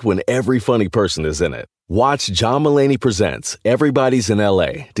week when every funny person is in it. Watch John Mulaney Presents Everybody's in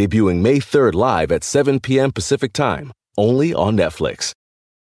L.A., debuting May 3rd live at 7 p.m. Pacific Time, only on Netflix.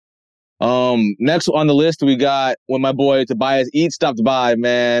 Next on the list, we got when my boy Tobias Eats stopped by,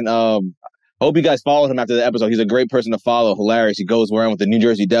 man. Hope you guys followed him after the episode. He's a great person to follow. Hilarious. He goes around with the New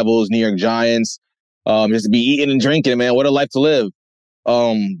Jersey Devils, New York Giants. Just to be eating and drinking, man. What a life to live.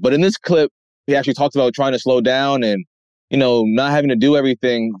 But in this clip, he actually talked about trying to slow down and, not having to do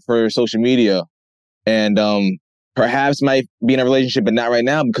everything for social media. And perhaps might be in a relationship, but not right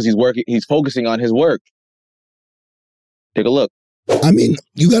now because he's focusing on his work. Take a look. I mean,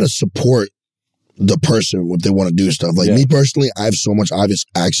 you got to support the person if they want to do stuff. Like me personally, I have so much obvious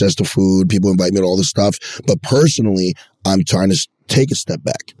access to food. People invite me to all this stuff. But personally, I'm trying to take a step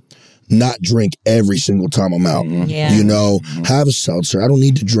back. Not drink every single time I'm out. Yeah. Have a seltzer. I don't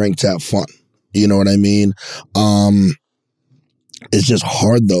need to drink to have fun. You know what I mean? It's just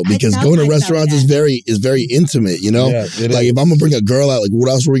hard though, because going to restaurants is very intimate, Yeah, like if I'm gonna bring a girl out, like what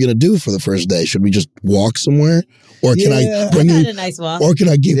else are we gonna do for the first day? Should we just walk somewhere? Or can I bring you a nice walk? Or can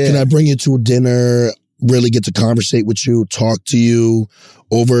I bring you to a dinner, really get to conversate with you, talk to you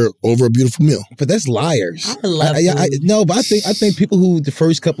over a beautiful meal? But that's liars. I love No, but I think people who the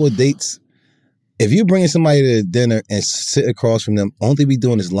first couple of dates, if you're bringing somebody to dinner and sit across from them, all they be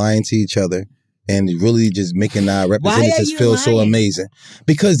doing is lying to each other. And really just making our representatives feel so amazing.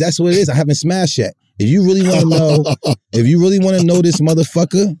 Because that's what it is. I haven't smashed yet. If you really want to know, this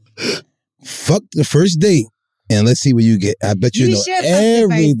motherfucker, fuck the first date And let's see where you get. I bet you know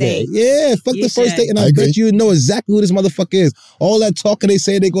every day. Yeah, fuck the first date. And I bet you know exactly who this motherfucker is. All that talking they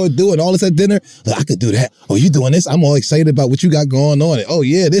say they're going to do and all this at dinner. Like, I could do that. Oh, you doing this? I'm all excited about what you got going on. And, oh,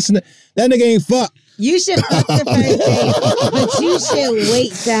 yeah, this and that. That nigga ain't fuck. You should fuck the first date, but you should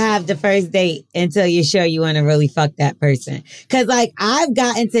wait to have the first date until you're sure you want to really fuck that person. Because, like, I've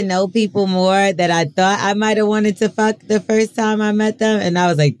gotten to know people more that I thought I might have wanted to fuck the first time I met them. And I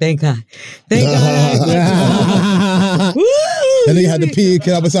was like, thank God. Thank God. And then he had to pee and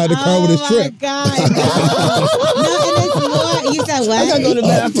get up beside the car with his trip. Oh, my God. No, and it's more. You said what? I got to go to the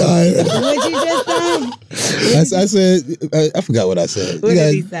bathroom. What'd you just say? I said, I forgot what I said. What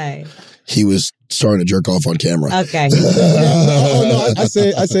did he say? He was starting to jerk off on camera. Okay. I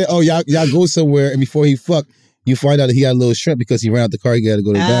said, oh, y'all go somewhere, and before he fuck, you find out that he got a little shrimp because he ran out the car. He got to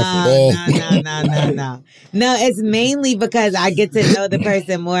go to the bathroom. No. No, it's mainly because I get to know the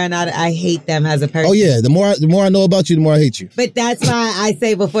person more, and I hate them as a person. Oh yeah, the more I know about you, the more I hate you. But that's why I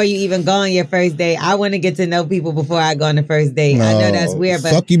say before you even go on your first date, I want to get to know people before I go on the first date. No, I know that's weird,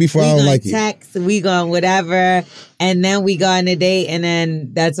 but fuck you before I don't like you. Text, we go on whatever, and then we go on a date, and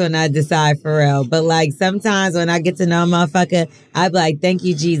then that's when I decide for real. But like sometimes when I get to know a motherfucker, I be like, thank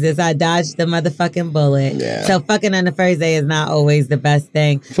you, Jesus, I dodged the motherfucking bullet. Yeah. So fucking on the first day is not always the best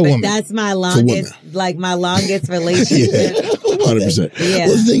thing. For women. That's my longest, relationship. 100%. Yeah.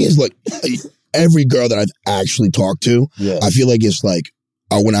 Well, the thing is, like, every girl that I've actually talked to, I feel like it's like,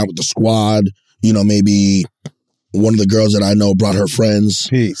 I went out with the squad, you know, maybe one of the girls that I know brought her friends.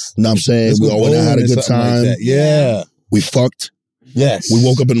 Peace. You know what I'm saying? We all went out, had a good time. Like yeah. We fucked. Yes. We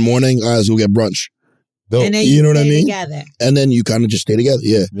woke up in the morning, let's go get brunch. And then you know what I mean? Together. And then you kind of just stay together.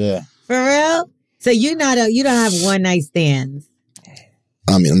 Yeah. Yeah. For real? So you don't have one night stands.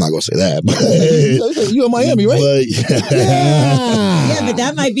 I mean, I'm not gonna say that, but you in Miami, right? But, yeah, but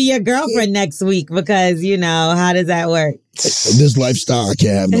that might be your girlfriend next week because how does that work? This lifestyle, I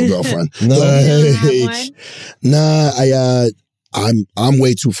can't have no girlfriend. I'm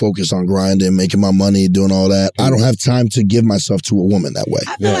way too focused on grinding, making my money, doing all that. I don't have time to give myself to a woman that way.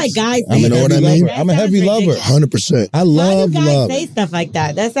 I feel like guys say you know what I mean? I'm a heavy lover. 100%. I love Why do guys love. say stuff like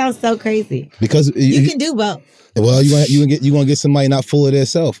that? That sounds so crazy. Because you can do both. Well, you gonna get somebody not full of their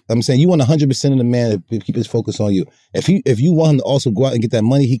self. I'm saying you want 100% of the man to keep his focus on you. If you want him to also go out and get that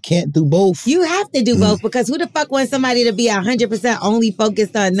money, he can't do both. You have to do both because who the fuck wants somebody to be 100% only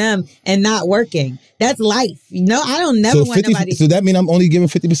focused on them and not working? That's life. I don't never want nobody. So that means I'm only giving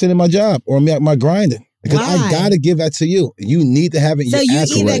 50% of my job or my grinding. Because I gotta give that to you. You need to have it in your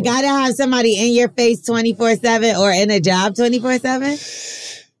ass. So you either gotta have somebody in your face 24/7 or in a job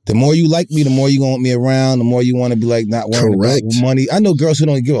 24/7? The more you like me, the more you gonna want me around, the more you want to be like not worrying about money. I know girls who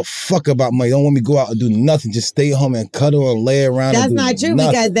don't give a fuck about money. Don't want me to go out and do nothing. Just stay home and cuddle and lay around. That's not true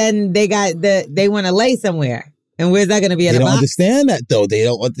because then they want to lay somewhere. And where's that going to be in a box? They don't understand that, though.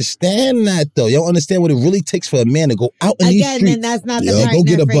 They don't understand what it really takes for a man to go out in these streets. Then that's not the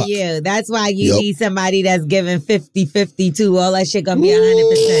partner for you. That's why you need somebody that's giving 50-50 too. All that shit going to be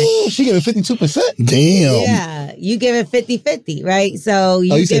 100%. She giving 52%? Damn. Yeah. You giving 50-50, right? So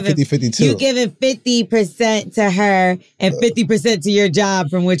you said 50-50 too. You giving 50% to her and 50% to your job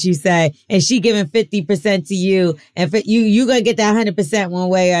from what you say. And she giving 50% to you. And you going to get that 100% one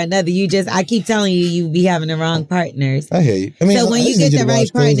way or another. I keep telling you be having the wrong partners. I hear you. I mean, so when you get the right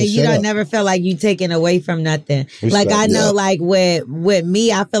partner, you don't never feel like you taking away from nothing. Respect, like I know, like with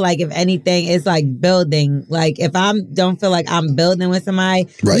me, I feel like if anything, it's like building. Like if don't feel like I'm building with somebody,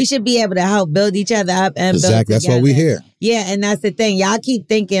 we should be able to help build each other up and build together. That's why we here. Yeah, and that's the thing. Y'all keep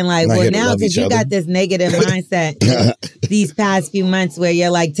thinking like, well, now because you got this negative mindset these past few months where you're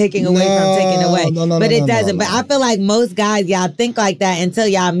like taking away from taking away. But it doesn't. But I feel like most guys, y'all think like that until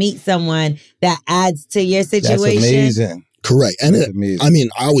y'all meet someone that adds to your situation. That's amazing. Correct. And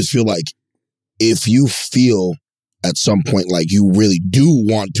I always feel like if you feel at some point like you really do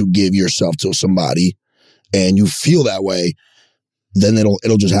want to give yourself to somebody and you feel that way, then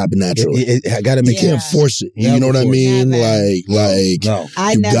it'll just happen naturally. I gotta make you can't force it. You know what I mean? Never. Like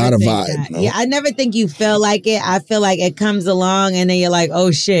you gotta vibe. That. Yeah, I never think you feel like it. I feel like it comes along and then you're like,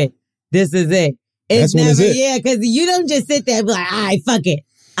 oh shit, this is it. It's never, yeah, because you don't just sit there and be like, all right, fuck it.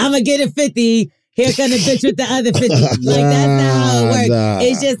 I'm gonna get a 50. Here come the bitch with the other 50. Like, that's not how it works.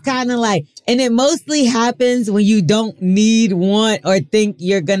 It's just kind of like, and it mostly happens when you don't need, want, or think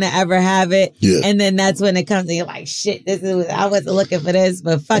you're going to ever have it. Yeah. And then that's when it comes and you're like, shit, I wasn't looking for this,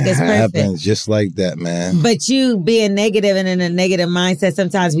 but fuck, it's perfect. It happens just like that, man. But you being negative and in a negative mindset,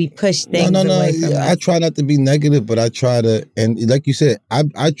 sometimes we push things away from us. I try not to be negative, but I try to, and like you said,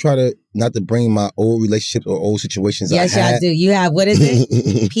 I try to not to bring my old relationships or old situations. Yes, y'all do. You have, what is it?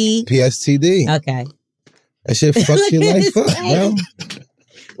 PSTD. Okay. That shit fucks your life up, bro.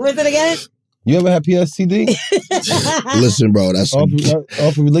 What's it again? You ever had PSTD? Listen, bro, that's off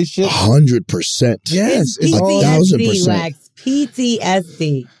a relationship. 100%. Yes, it's PTSD, 1,000%. Wax.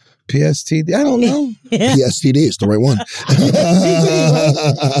 PTSD. PSTD. I don't know. PSTD is the right one.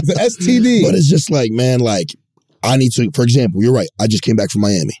 It's an STD. But it's just like, man, like I need to. For example, you're right. I just came back from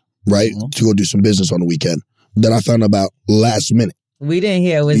Miami, right, to go do some business on the weekend. Then I found out about last minute. We didn't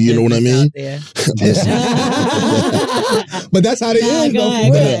hear what you know what I mean. But that's how they is,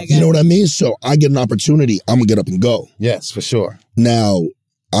 though. You know what I mean. So I get an opportunity, I'm gonna get up and go. Yes, for sure. Now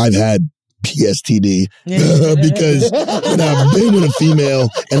I've had PSTD because when I've been with a female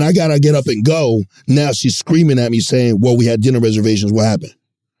and I gotta get up and go. Now she's screaming at me saying, "Well, we had dinner reservations. What happened?"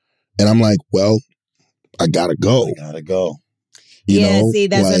 And I'm like, "Well, I gotta go. You know, see,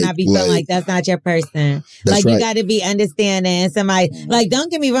 that's when I be feeling like that's not your person. Like, you got to be understanding. And somebody, like,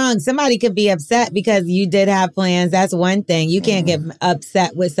 don't get me wrong, somebody could be upset because you did have plans. That's one thing. You can't get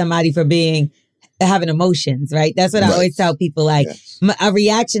upset with somebody for having emotions, right? That's what I always tell people. Like, a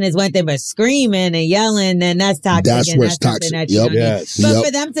reaction is one thing, but screaming and yelling, then that's toxic. That's where it's toxic. But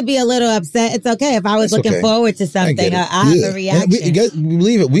for them to be a little upset, it's okay. If I was looking forward to something, I have a reaction.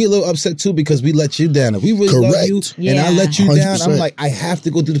 Believe it, we a little upset too because we let you down. If we really love you and I let you 100%. Down, I'm like, I have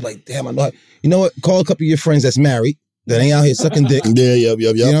to go through this. Like, damn, I know. You know what? Call a couple of your friends that's married. That ain't out here sucking dick. You know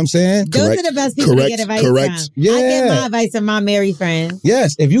what I'm saying? Those are the best people to get advice from. Yeah. I get my advice from my married friends.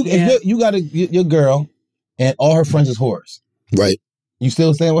 Yes. If you got your girl and all her friends is whores. Right. You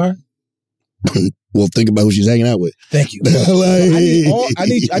still staying with her? Well, think about who she's hanging out with. Thank you.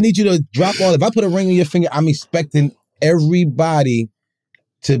 I need you to drop all. If I put a ring on your finger, I'm expecting everybody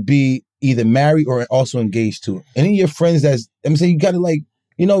to be either married or also engaged to. Any of your friends I'm saying you got to like,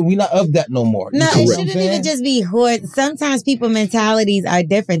 you know, we're not of that no more. No, it shouldn't even just be hood. Sometimes people mentalities are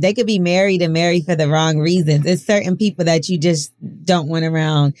different. They could be married and married for the wrong reasons. There's certain people that you just don't want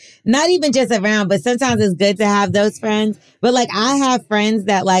around. Not even just around, but sometimes it's good to have those friends. But like, I have friends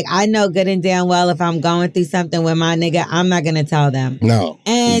that like, I know good and damn well if I'm going through something with my nigga, I'm not going to tell them. No.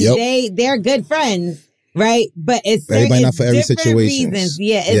 And they're good friends. Right? But it's everybody not for every different situation. reasons.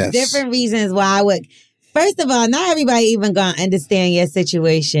 Yeah, it's different reasons why I would. First of all, not everybody even gonna understand your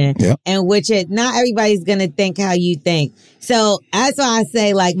situation, and not everybody's gonna think how you think. So that's why I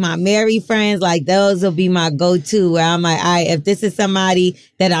say, like, my married friends, like, those will be my go-to, where I'm like, all right, if this is somebody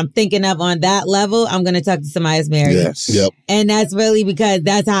that I'm thinking of on that level, I'm gonna talk to somebody that's married. Yes. Yep. And that's really because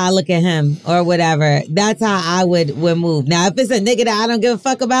that's how I look at him or whatever. That's how I would move. Now, if it's a nigga that I don't give a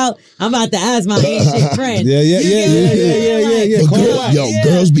fuck about, I'm about to ask my ancient friend. Yeah.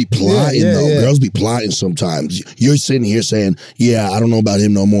 Girls be plotting though. Girls be plotting sometimes. You're sitting here saying, "Yeah, I don't know about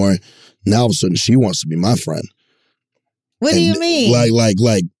him no more." Now all of a sudden, she wants to be my friend. What do you mean?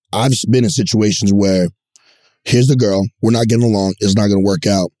 Like I've been in situations where here's the girl, we're not getting along, it's not going to work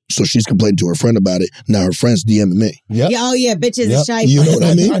out. So she's complaining to her friend about it. Now her friend's DMing me. Yeah, oh yeah, bitches is shy. You know what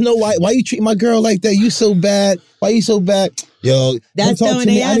I mean? I know why you treat my girl like that. You so bad. Why you so bad? Yo, that's throwing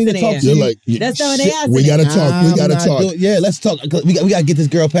their ass in the air. You're like, that's throwing their ass in we gotta talk. We gotta talk. Yeah, let's talk. We gotta get this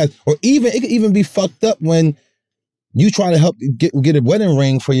girl past. Or even it could even be fucked up when you try to help get a wedding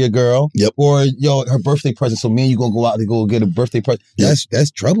ring for your girl. Yep. Or her birthday present. So me and you gonna go out to go get a birthday present. Yep.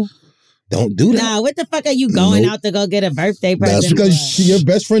 That's trouble. Don't do that. Nah, what the fuck are you going out to go get a birthday present? That's because your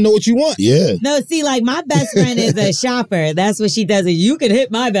best friend know what you want. Yeah. No, see, like, my best friend is a shopper. That's what she does. You can hit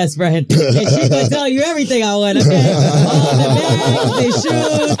my best friend. And she can tell you everything I want, okay? All the bags, the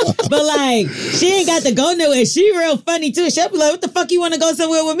shoes. But, like, she ain't got to go nowhere. She real funny, too. She'll be like, what the fuck you want to go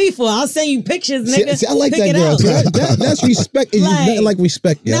somewhere with me for? I'll send you pictures, nigga. See, I like that girl. That's respect. It's nothing like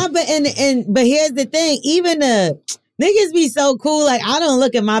respect. Yeah. Nah, but here's the thing. Even niggas be so cool. Like, I don't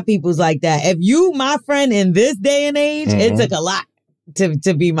look at my peoples like that. If you my friend in this day and age, it took a lot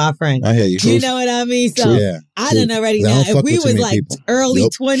to be my friend. I hear you. You know what I mean? So I done already know. If we was like early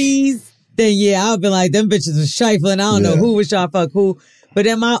 20s, then yeah, I would be like, them bitches was trifling. I don't know who was trying to fuck who. But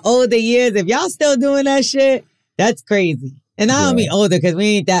in my older years, if y'all still doing that shit, that's crazy. And I don't mean older because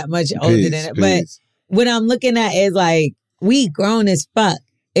we ain't that much older than it. But what I'm looking at is like, we grown as fuck.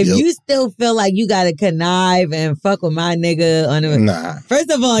 If you still feel like you gotta connive and fuck with my nigga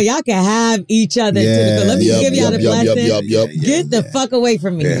first of all, y'all can have each other. Let me give y'all the blessing. Get the fuck away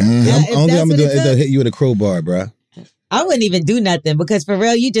from me. Yeah. Only thing I'm gonna do is hit you with a crowbar, bro. I wouldn't even do nothing because for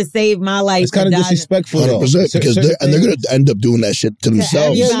real, you just saved my life. It's kind of disrespectful, 100%, because they're gonna end up doing that shit to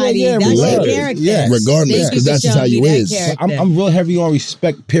themselves. That's your character. Regardless, because that's just how you is. I'm real heavy on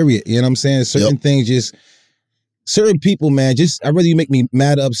respect. Period. You know what I'm saying? Certain things just. Certain people, man, I'd rather you make me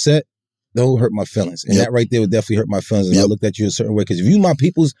mad or upset don't hurt my feelings. And that right there would definitely hurt my feelings. And I looked at you a certain way. Because if you my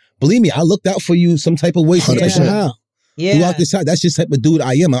people's, believe me, I looked out for you some type of way, some type of how. Yeah. Throughout this time, that's just the type of dude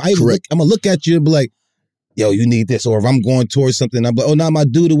I am. I'm gonna look at you and be like, yo, you need this. Or if I'm going towards something, I'm like, oh, not my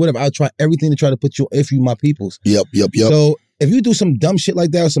dude or whatever. I'll try everything to try to put you, if you my people's. Yep. So if you do some dumb shit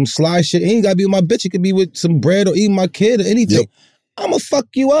like that or some sly shit, it ain't gotta be with my bitch. It could be with some bread or even my kid or anything. Yep. I'm gonna fuck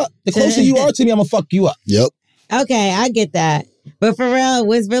you up. The closer you are to me, I'm gonna fuck you up. Yep. Okay, I get that. But for real,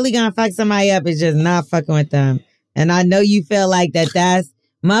 what's really gonna fuck somebody up is just not fucking with them. And I know you feel like that's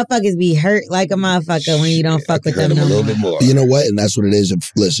motherfuckers be hurt like a motherfucker when you don't fuck with them no a little bit more. You know what? And that's what it is.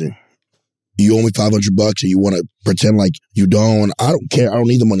 Listen, you owe me $500 and you want to pretend like you don't. I don't care. I don't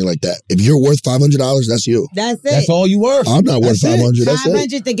need the money like that. If you're worth $500, that's you. That's it. That's all you worth. I'm not worth 500. That's it.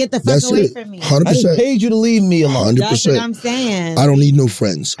 500 to get the fuck away from me. 100%. I just paid you to leave me alone. 100%. That's what I'm saying. I don't need no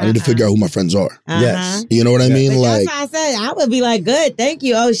friends. I need to figure out who my friends are. Yes. You know what I mean? But Like, that's why I said I would be like, good, thank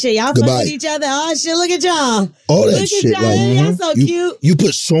you. Oh shit, y'all fuck with each other. Oh shit, look at y'all. All that look shit. At y'all. Like, Y'all so cute. You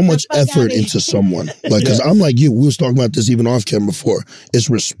put so much effort into someone. Like, because I'm like you. We was talking about this even off camera before. It's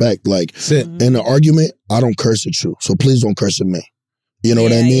respect. Like, in an argument, I don't curse at you. So please don't curse at me. You know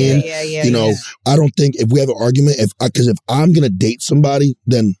what I mean? Yeah, you know, I don't think if we have an argument, because if I'm going to date somebody,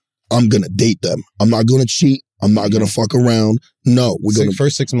 then I'm going to date them. I'm not going to cheat. I'm not going to fuck around. No, we're going to.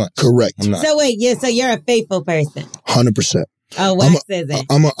 First 6 months. Correct. I'm not. So wait, so you're a faithful person. 100%. Oh, Wax isn't.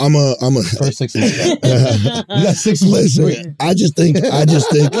 I'm a first 6 months. You got 6 months. Listen, I just think.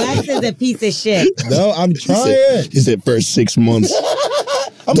 Wax is a piece of shit. No, I'm trying. He said first 6 months.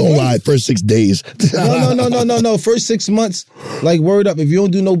 Don't lie, first 6 days. No. First 6 months, like, word up. If you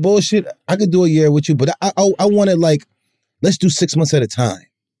don't do no bullshit, I could do a year with you. But I want it like, let's do 6 months at a time.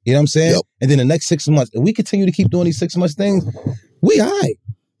 You know what I'm saying? Yep. And then the next 6 months, if we continue to keep doing these 6 months things, we all right.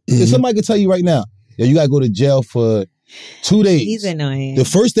 If somebody could tell you right now, yo, you got to go to jail for 2 days. He's annoying. The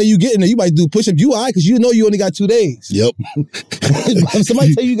first day you get in there, you might do push-ups. You all right, because you know you only got 2 days. Yep. If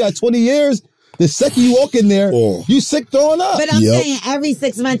somebody tell you got 20 years, the second you walk in there, you sick throwing up. But I'm saying every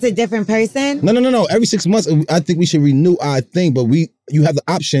 6 months a different person. No. Every 6 months, I think we should renew our thing, but you have the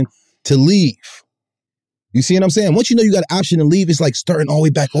option to leave. You see what I'm saying? Once you know you got an option to leave, it's like starting all the way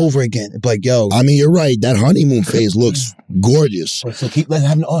back over again. It's like, yo. I mean, you're right. That honeymoon phase looks gorgeous. So keep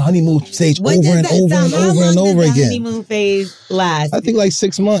having the honeymoon stage over and over again. Honeymoon phase last? I think like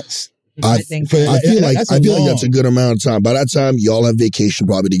 6 months. I feel like that's a good amount of time. By that time, y'all have vacation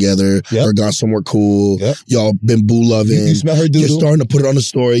probably together or gone somewhere cool. Yep. Y'all been boo loving. You smell her doo-doo. You're starting to put it on the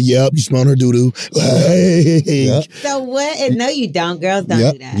story. Yep, you smell her doo-doo. Hey. Yep. So what? No, you don't. Girls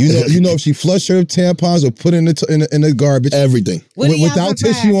don't do that. You know if she flush her tampons or put in the garbage. Everything. Without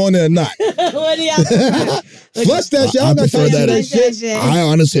tissue on it or not. What do y'all prefer? Flush that shit. I prefer that shit. I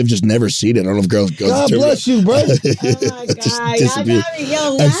honestly have just never seen it. I don't know if girls God bless you, bro. Oh my God. Just Y'all got me.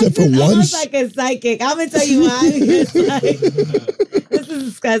 Yo, except for once. Almost like a psychic. I'm going to tell you why. Because, this is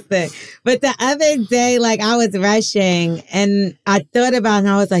disgusting. But the other day, like, I was rushing and I thought about it and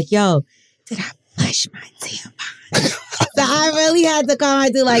I was like, yo, did I flush my tampon? So I really had to call my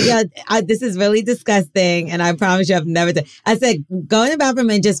dude like, yo, this is really disgusting. And I promise you I've never done. I said, go in the bathroom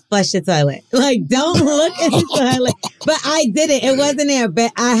and just flush the toilet. Like, don't look in the toilet. But I did it. It wasn't there.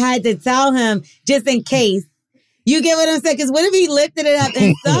 But I had to tell him just in case. You get what I'm saying? Because what if he lifted it up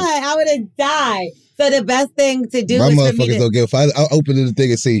and saw it? I would have died. So the best thing to do my is for me motherfuckers don't give. If I open the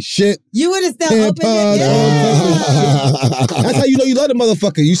thing and say shit, you would have still opened it. That's how you know you love the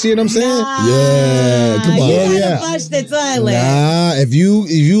motherfucker. You see what I'm saying? Yeah, come on. You gotta flush the toilet. Nah, if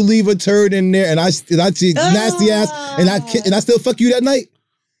you leave a turd in there and I see nasty ass and I still fuck you that night.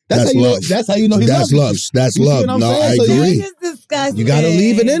 That's how you love. know. That's how you know he loves you. That's love. No, I agree. It's disgusting. You gotta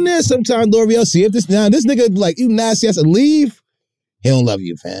leave it in there sometime, L'Oreal. See if this nigga like you nasty ass and leave. He don't love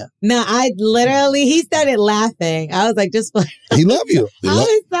you, fam. No, he started laughing. I was like, just he love you. I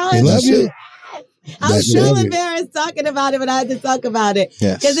was so he love you. I was so embarrassed talking about it, but I had to talk about it.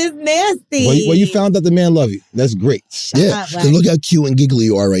 Because it's nasty. Well, you found out the man love you. That's great. Yeah. Look how cute and giggly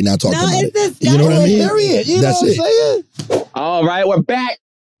you are right now talking about it. You know what I mean? Period. You know what I'm saying? All right, we're back.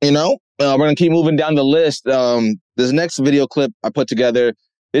 You know, we're going to keep moving down the list. This next video clip I put together,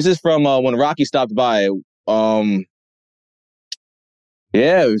 this is from when Rocky stopped by.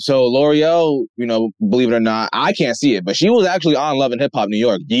 Yeah, so L'Oreal, you know, believe it or not, I can't see it, but she was actually on Love and Hip Hop New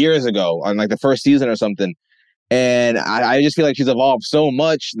York years ago on like the first season or something. And I just feel like she's evolved so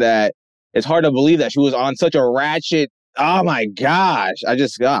much that it's hard to believe that she was on such a ratchet. Oh my gosh. I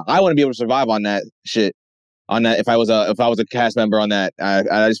wouldn't be able to survive on that shit. On that, if I was a cast member on that,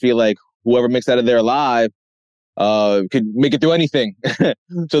 I just feel like whoever makes that of there alive could make it through anything.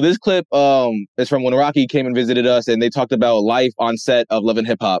 So this clip is from when Rocky came and visited us, and they talked about life on set of Love and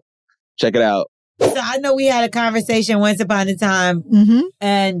Hip Hop. Check it out. So I know we had a conversation once upon a time,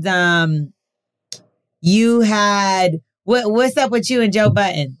 and you had what's up with you and Joe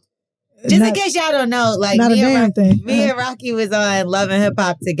Budden? Just in case y'all don't know, like me and Rocky was on Love and Hip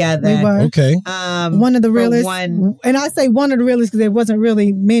Hop together. We were. Okay. One of the realest, and I say one of the realest because there wasn't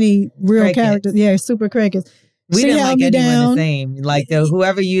really many real characters. Yeah, super crickets. We didn't like anyone the same. Like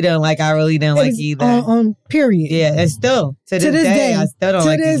whoever you don't like, I really didn't like either. On period. Yeah, and still to this day, I still don't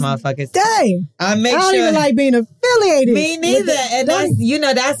like these motherfuckers. I don't even like being affiliated. Me neither. And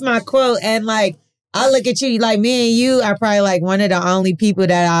that's my quote. And like, I look at you, like me and you are probably like one of the only people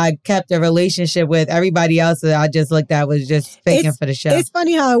that I kept a relationship with. Everybody else that I just looked at was just faking for the show. It's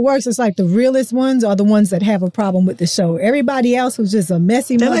funny how it works. It's like the realest ones are the ones that have a problem with the show. Everybody else was just a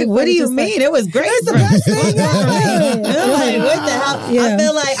messy. They're like, what do you mean? It was great. It's the best thing ever. Like, what the hell? Yeah. I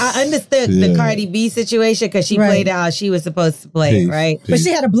feel like I understood the Cardi B situation because she played how she was supposed to play, right? But she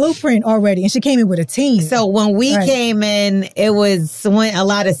had a blueprint already, and she came in with a team. So when we came in, it was a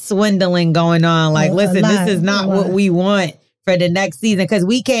lot of swindling going on. Like, listen, this is not what we want for the next season. Because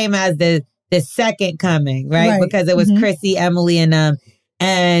we came as the second coming, right? Because it was Chrissy, Emily, and them.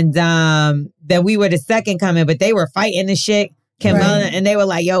 And then we were the second coming, but they were fighting the shit. And they were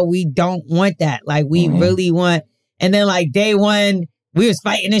like, yo, we don't want that. Like, we really want. And then like day one, we was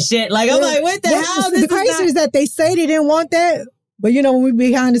fighting the shit. Like, I'm like, what the hell? The crazy is that they say they didn't want that. But you know, when we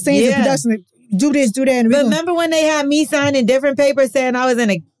behind the scenes of production, do this, do that. And but remember when they had me signing different papers saying I was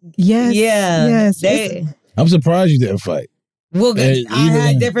in a... Yes. I'm surprised you didn't fight. Well, I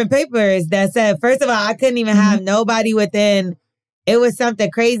had different papers that said, first of all, I couldn't even have nobody within... It was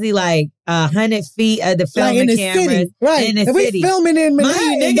something crazy like 100 feet of the filming cameras. City. Right. In the and city. We filming in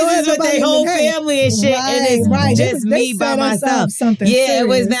Manhattan. Niggas is with their whole family and shit. And it's just me by myself. It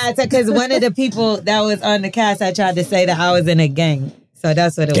was mad because one of the people that was on the cast, I tried to say that I was in a gang. So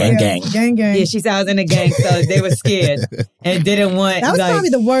that's what it was. Gang. Yeah, she said I was in a gang, so they were scared and didn't want. That was probably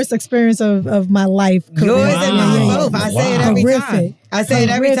the worst experience of my life. Yours and mine both. I say it every time. I say it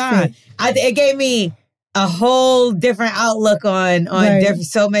every time. It gave me a whole different outlook on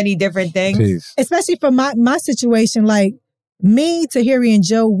so many different things. Jeez. Especially for my situation, like me, Tahiri, and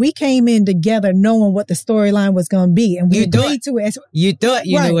Joe, we came in together knowing what the storyline was going to be, and we agreed to it. You thought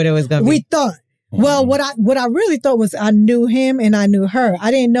you knew what it was going to be. We thought. Well, what I really thought was I knew him and I knew her. I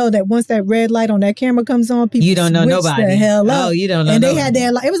didn't know that once that red light on that camera comes on, people you don't know nobody. The hell up. Oh, you don't know. And nobody. they had their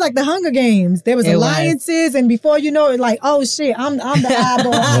it was like the Hunger Games. There was alliances, and before you know it, like, oh shit, I'm the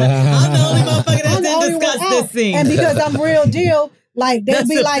eyeball. I'm the only motherfucker that didn't discuss this scene. And because I'm real deal. Like, they'll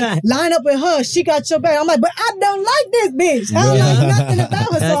be like, line up with her. She got your back. I'm like, but I don't like this bitch. I don't know nothing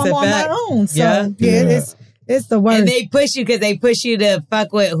about her, so I'm on my own. So, it's the worst. And they push you because they push you to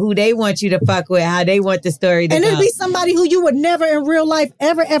fuck with who they want you to fuck with, how they want the story to go. And it'd be somebody who you would never in real life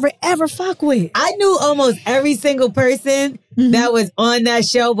ever fuck with. I knew almost every single person that was on that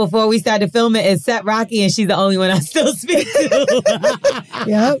show before we started filming except Rocky, and she's the only one I still speak to.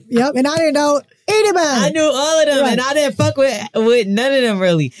 Yep. And I didn't know anybody. I knew all of them, and I didn't fuck with none of them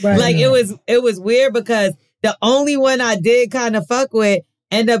really. Right. Like, it was weird because the only one I did kind of fuck with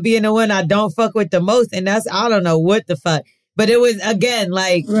end up being the one I don't fuck with the most. And that's, I don't know what the fuck. But it was, again,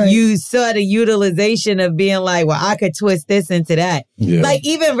 like, you saw the utilization of being like, well, I could twist this into that. Yeah. Like,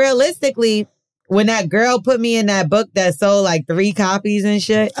 even realistically, when that girl put me in that book that sold like 3 copies and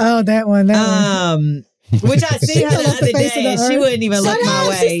shit. Oh, that one. Which I seen her the other day and she wouldn't even look my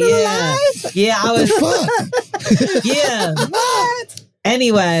way. Yeah, I was. Yeah. What?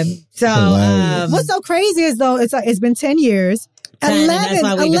 Anyway, so. What's so crazy is, though, it's been 10 years.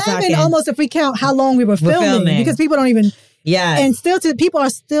 11 almost, if we count how long we were filming. Because people don't even... Yeah. And people are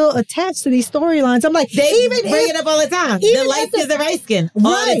still attached to these storylines. I'm like, they bring it up all the time. The light skin, the right skin,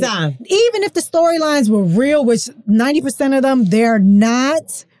 all the time. Even if the storylines were real, which 90% of them, they're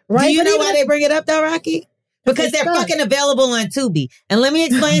not. Right? Do you know why they bring it up though, Rocky? Because they're fucking available on Tubi. And let me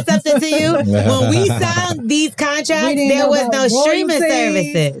explain something to you. When we signed these contracts, there was no streaming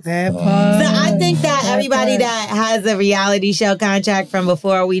services. So I think that everybody that has a reality show contract from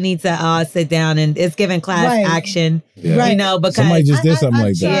before, we need to all sit down, and it's giving class action. Yeah. You know, because somebody just did something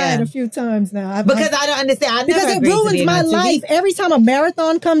like that. I've tried a few times now. Because I don't understand. Because it ruins my life. Every time a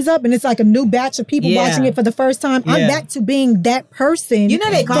marathon comes up and it's like a new batch of people watching it for the first time, I'm back to being that person. You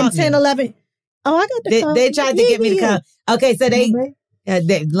know, they called from 10, 11. Oh, I got the call. They tried to get me to come. Okay, so they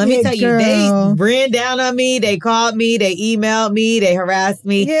let me tell you, they ran down on me. They called me. They emailed me. They harassed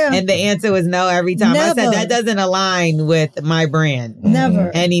me. Yeah. And the answer was no every time. Never. I said, that doesn't align with my brand.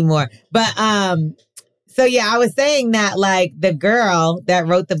 Never. Anymore. But, so yeah, I was saying that, like, the girl that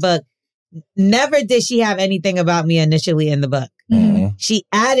wrote the book, never did she have anything about me initially in the book. Mm-hmm. she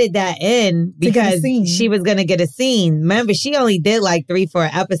added that in because she was going to get a scene. Remember, she only did like 3-4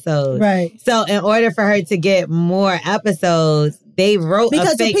 episodes. Right. So in order for her to get more episodes, they wrote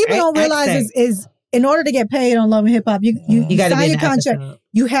because a fake what people don't realize is in order to get paid on Love and Hip Hop, you gotta sign be your contract. Episode.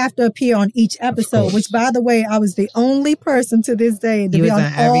 You have to appear on each episode, which, by the way, I was the only person to this day to be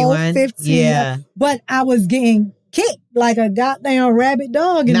on all 15. Yeah. But I was getting kicked like a goddamn rabid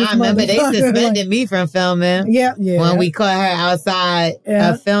dog. I remember they suspended me from filming. Yeah. When we caught her outside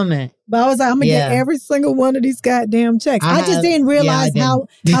of filming. But I was like, I'm going to get every single one of these goddamn checks. I just didn't realize how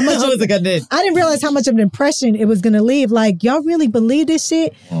much. I didn't realize how much of an impression it was going to leave. Like, y'all really believe this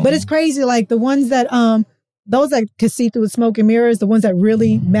shit? But it's crazy. Like, the ones that, those that could see through smoke and mirrors, the ones that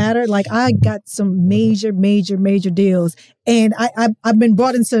really matter. Like, I got some major deals. And I've been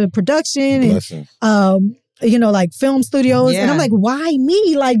brought into production and, like film studios. And I'm like, why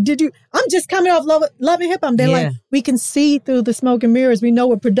me? Like, I'm just coming off Love and Hip Hop. They're like, we can see through the smoke and mirrors. We know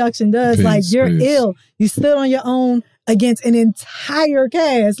what production does. You're ill. You stood on your own against an entire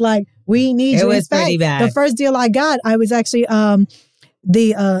cast. Like, we need you. It was pretty bad. The first deal I got, I was actually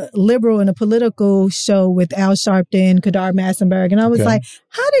the liberal in a political show with Al Sharpton, Kadar Massenberg. And I was like,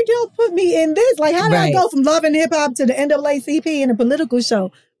 how did y'all put me in this? Like, how did I go from Love and Hip Hop to the NAACP in a political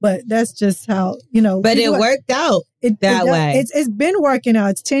show? But that's just how, But it worked out that way. It's been working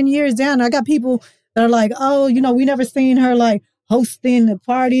out. It's 10 years down. I got people that are like, oh, we never seen her like hosting the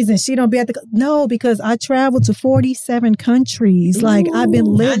parties and she don't be at the... No, because I traveled to 47 countries. Like, I've been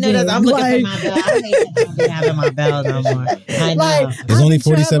living. I know that. I'm looking for my bell. I hate that I don't having my bell no more. I know. There's only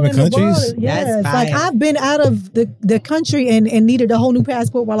 47 countries? Yes. Like, I've been out of the country and needed a whole new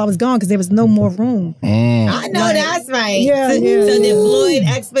passport while I was gone because there was no more room. I know that's right. Yeah, so did Floyd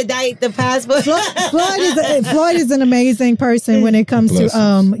expedite the passport? Floyd is an amazing person when it comes to,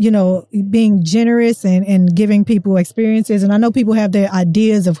 being generous and giving people experiences. And I know people have their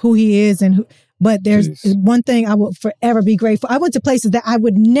ideas of who he is but there's one thing I will forever be grateful. I went to places that I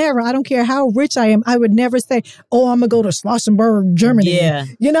would never, I don't care how rich I am, I would never say, oh, I'm going to go to Schlossenberg, Germany. Yeah.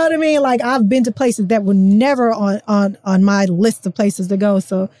 You know what I mean? Like, I've been to places that were never on my list of places to go.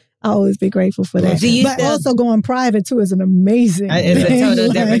 So I'll always be grateful for that. But also going private too is an amazing it's a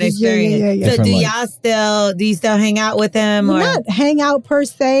total different experience. Yeah. So do you still hang out with him? Or? Not hang out per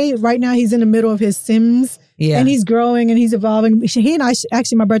se. Right now he's in the middle of his Sims. Yeah. And he's growing and he's evolving. He and I,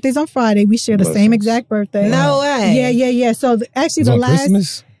 actually, my birthday's on Friday. We share the same exact birthday. No way. Yeah. So actually the last...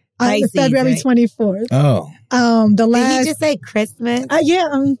 Christmas? February 24th. Oh. The last... Did he just say Christmas? Yeah,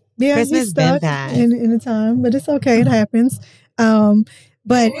 Christmas been past. in the time, but it's okay. It happens.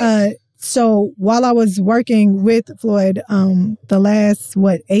 So while I was working with Floyd, the last,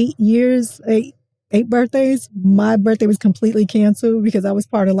 8 birthdays, my birthday was completely canceled because I was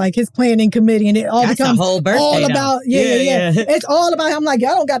part of like his planning committee and it all becomes a whole birthday, all about, yeah. It's all about, I'm like,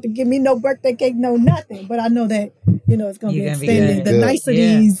 y'all don't got to give me no birthday cake, no nothing. But I know that, it's going to be extended. The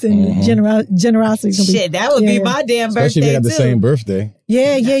niceties and generosity is going to be. Shit, that would be my damn birthday Especially if they have too. the same birthday.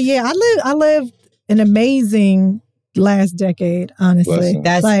 Yeah. I lived an amazing last decade, honestly.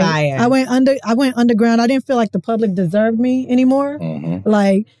 That's like, fire. I went underground. I didn't feel like the public deserved me anymore.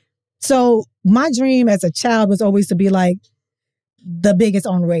 So my dream as a child was always to be like the biggest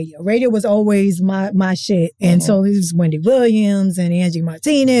on radio. Radio was always my shit. And so it was Wendy Williams and Angie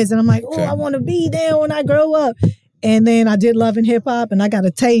Martinez. And I'm like, I want to be there when I grow up. And then I did Love and Hip Hop and I got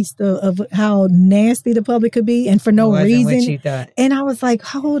a taste of how nasty the public could be and for no reason. What you thought. And I was like,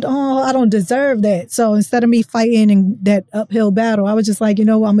 hold on, I don't deserve that. So instead of me fighting in that uphill battle, I was just like, I'm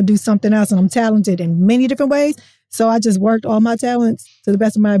going to do something else and I'm talented in many different ways. So I just worked all my talents to the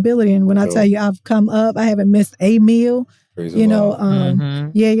best of my ability. And when I tell you I've come up, I haven't missed a meal.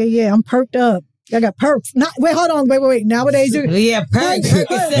 Yeah. I'm perked up. I got perks. Wait. Nowadays, perks. Hey, I was about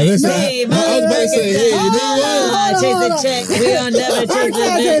to say, hey, you know what? Chase a check. We don't never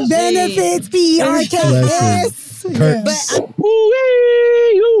chase a benefits.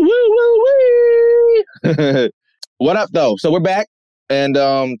 PRKS. What up, though? So we're back and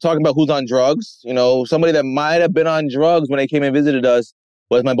talking about who's on drugs. Somebody that might have been on drugs when they came and visited us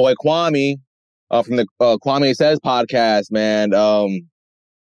was my boy Kwame from the Kwame Says podcast, man.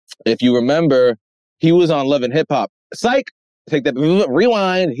 If you remember, he was on Love and Hip Hop. Psych! Take that,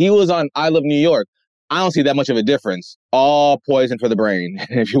 rewind. He was on I Love New York. I don't see that much of a difference. All poison for the brain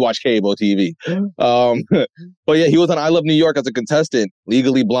if you watch cable TV. But yeah, he was on I Love New York as a contestant.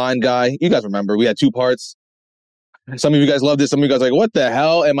 Legally Blind guy. You guys remember, we had 2 parts. Some of you guys loved it. Some of you guys are like, what the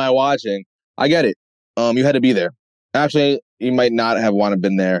hell am I watching? I get it. You had to be there. Actually, you might not have wanted to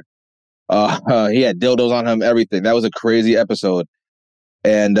been there. He had dildos on him, everything. That was a crazy episode.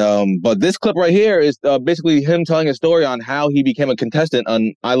 And but this clip right here is basically him telling a story on how he became a contestant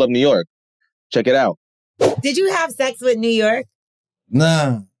on I Love New York. Check it out. Did you have sex with New York?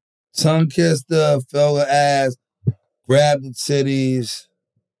 Nah. Tongue kissed her, fell her ass, grabbed the titties.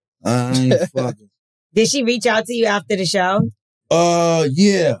 I ain't fucking. Did she reach out to you after the show?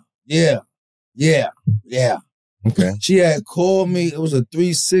 Yeah. Okay. She had called me. It was a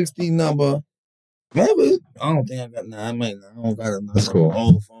 360 number. Maybe I don't think I got. Nah, I don't got a number. That's cool.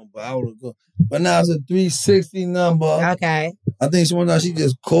 On the phone, but I would have go. But now it's a 360 number. Okay. I think one time she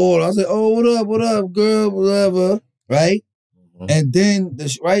just called. I said, "Oh, what up, girl, whatever." Right. Mm-hmm. And then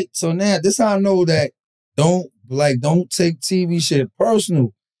right. So now this how I know that don't take TV shit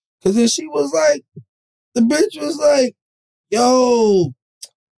personal. Cause then she was like, the bitch was like, "Yo,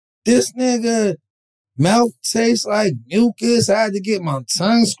 this nigga mouth tastes like mucus. I had to get my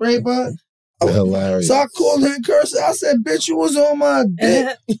tongue scraper." Hilarious. So I called her and cursed her. I said, "Bitch, you was on my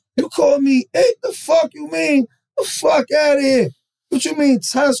dick. You called me, hey, the fuck you mean? The fuck out of here. What you mean,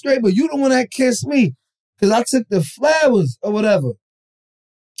 tongue scraper? You the one that kissed me. Cause I took the flowers or whatever.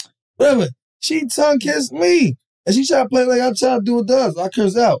 She tongue kissed me. And she tried to play like I tried to do with us. I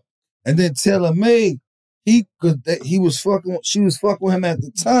cursed out. And then Taylor made, she was fucking with him at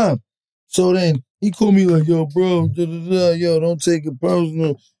the time. So then he called me like, "Yo, bro, yo, don't take it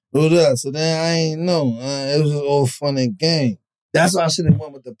personal." So then I ain't know. It was all fun and game. That's why I should have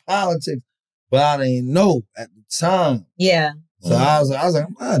went with the politics, but I didn't know at the time. Yeah. So I was like,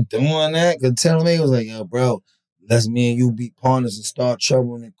 I'm not doing that. Cause Taylor May was like, "Yo, bro, let's me and you be partners and start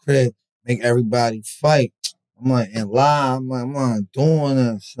trouble in the crib, make everybody fight." I'm like, and lie. I'm not doing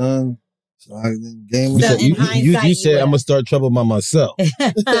that, son. So I game. So you said I'm gonna start trouble by myself. Yeah.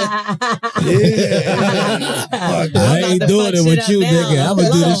 I ain't doing it with you, nigga. I'm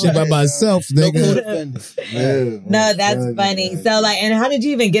gonna do this shit by myself, nigga. No, that's funny. So and how did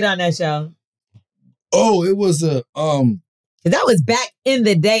you even get on that show? Oh, it was that was back in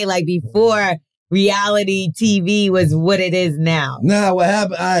the day, like before reality TV was what it is now. Nah, what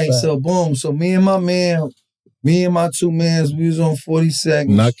happened? All right, so boom. So me and my two mans, we was on 42nd.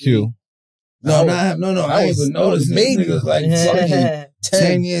 Not Q. No. I ain't even noticed. This nigga's like fucking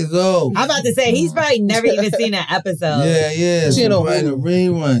 10 years old. I'm about to say, he's probably never even seen an episode. Yeah. So right, a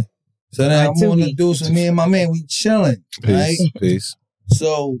rerun. So then I'm on the deuce with me and my man, we chilling. Peace.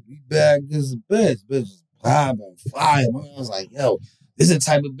 So we back this bitch. Bitch was popping fire. My man was like, "Yo, this is the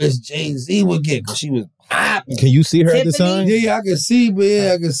type of bitch Jay-Z would get," because she was popping. Can you see her at the time? Yeah, I can see, but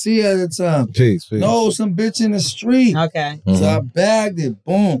I can see her at the time. Peace. No, some bitch in the street. Okay. So I bagged it.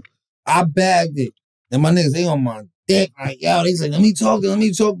 Boom. I bagged it. And my niggas, they on my dick. Like, yo, they say, let me talk to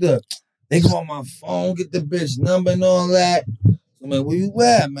her. They go on my phone, get the bitch number and all that. So I'm like, where you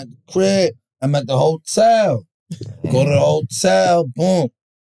at? I'm at the crib. I'm at the hotel. Go to the hotel. Boom.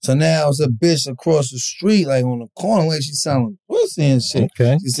 So now it's a bitch across the street, like on the corner, like she's selling pussy and shit.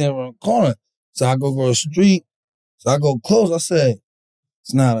 Okay. She's sitting on the corner. So I go the street. So I go close. I said,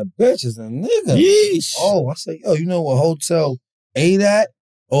 it's not a bitch, it's a nigga. Yeesh. Oh, I said, yo, you know what hotel 8 at?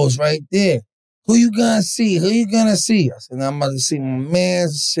 Oh, it's right there. Who you gonna see? I said, I'm about to see my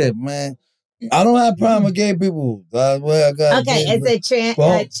man's shit, man. I don't have a problem with gay people. It's a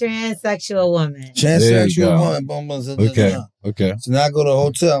transsexual woman. Transsexual woman. Okay. So now I go to the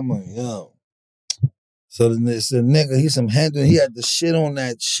hotel. I'm like, yo. So then it's a nigga. He's some Hendrix. He had the shit on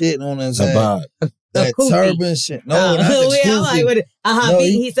his head. That turban shit. No, not the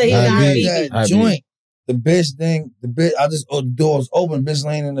he said he was that joint. The bitch, the doors open. Bitch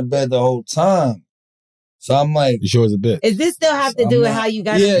laying in the bed the whole time. So I'm like, you sure it's a bitch? Does this still have to do with how you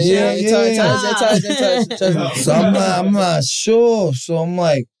got it? So I'm not sure. So I'm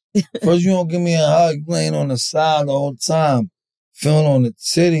like, first you don't give me a hug, you laying on the side the whole time, feeling on the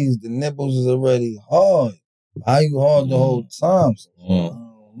titties, the nipples is already hard. How you hard the whole time?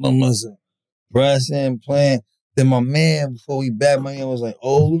 So, breast implant. Then my man, before we back, my man was like,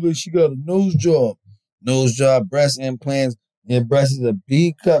 "Oh, look, she got a nose job, breast implants. Your breast is a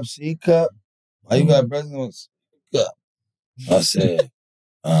B cup, C cup. Why you got breast implants? C cup?" I said,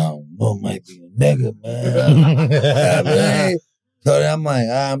 "I don't know, might be a nigga, man." So then I'm like,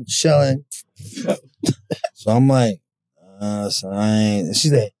 I'm chilling. So I'm like, so I ain't. She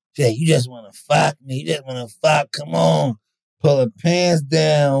said, "You just want to fuck me? You just want to fuck? Come on." Pull her pants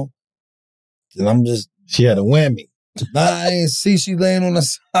down. Then I'm just. She had a whammy. Nah, I ain't see she laying on the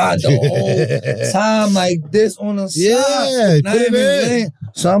side the whole time like this on the side. Yeah, Not even laying.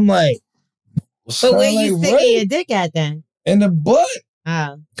 So I'm like, but where you sticking your dick at then? In the butt.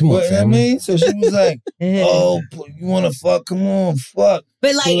 Come on, family. I mean, so she was like, "Oh, you want to fuck? Come on, fuck."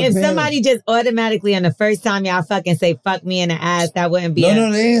 But like, if somebody just automatically on the first time y'all fucking say "fuck me in the ass," that wouldn't be.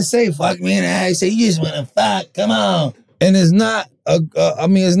 No, they didn't say "fuck me in the ass." They say you just want to fuck. Come on. And it's not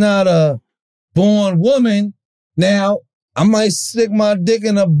it's not a born woman. Now I might stick my dick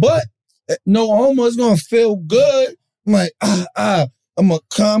in her butt. No homo. It's gonna feel good. I'm like, I'm gonna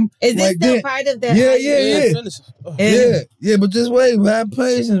come. Is this like still that. part of the? Yeah. But just wait. Have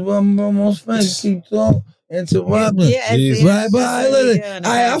patience. I'm almost finished. Keep talking. Interrupting. Right.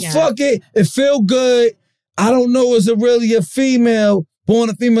 I fuck it. It feel good. I don't know. Is it really a female? Born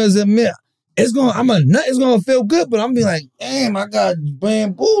a female is a male. It's gonna feel good. But I'm be like, damn, I got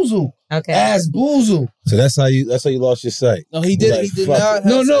bamboozled. Okay. Ass boozle. So that's how you lost your sight. No, he did. Like, He did not.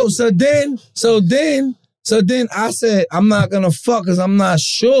 No. So then I said, I'm not gonna fuck because I'm not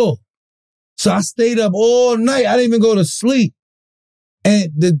sure. So I stayed up all night. I didn't even go to sleep. And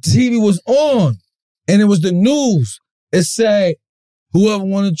the TV was on. And it was the news. It said, whoever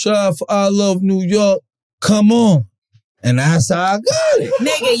want to try for I Love New York, come on. And that's how I got it.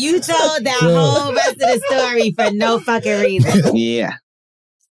 Nigga, you told that whole rest of the story for no fucking reason. Yeah.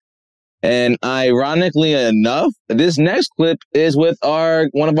 And ironically enough, this next clip is with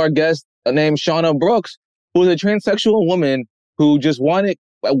one of our guests named Shauna Brooks, who is a transsexual woman who just wanted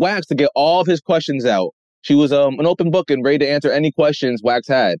Wax to get all of his questions out. She was an open book and ready to answer any questions Wax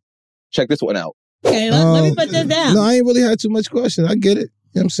had. Check this one out. Okay, let me put this down. No, I ain't really had too much question. I get it.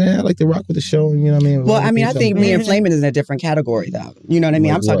 You know what I'm saying? I like to rock with the show, you know what I mean? Well, I mean, I think me and Flamin is in a different category, though. You know what I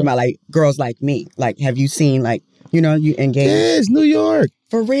mean? I'm talking about, like, girls like me. Like, have you seen, like, you engage? Yeah, it's New York.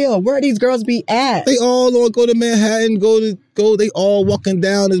 For real. Where these girls be at? They all go to Manhattan, they all walking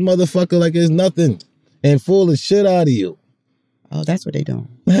down this motherfucker like it's nothing and fool the shit out of you. Oh, that's what they doing.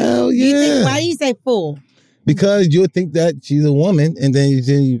 Hell yeah. Why do you say fool? Because you'll think that she's a woman and then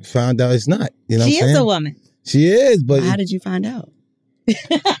you find out it's not. You know she what I'm saying? is a woman. She is, but... How did you find out?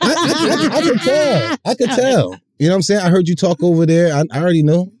 I could tell. I could tell. You know what I'm saying? I heard you talk over there. I already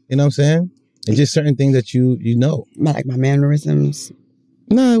knew. You know what I'm saying? It's just certain things that you know. Like my mannerisms?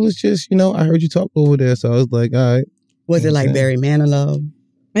 No, it was just, I heard you talk over there. So I was like, all right. Was it like Barry Manilow?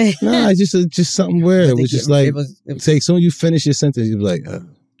 No, it's just something weird. It was just like, say, as soon as you finish your sentence, you'd be like,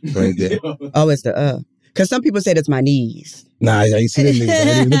 right there. Oh, it's the Because some people said it's my knees. Nah, I ain't see the knees. I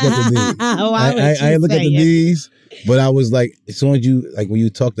didn't look at the knees. I didn't look at the knees, but I was like, as soon as you, like when you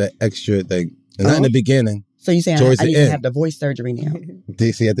talk that extra thing, and not in the beginning. So you saying I need to have the voice surgery now? Do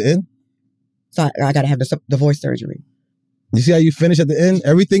you see at the end? So I got to have the voice surgery. You see how you finish at the end?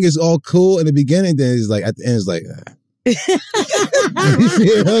 Everything is all cool in the beginning, then it's like, at the end, it's like, You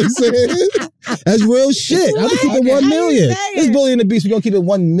see what I'm saying? That's real shit. I'm gonna keep it 1 million. It's Bully and the Beast. We're gonna keep it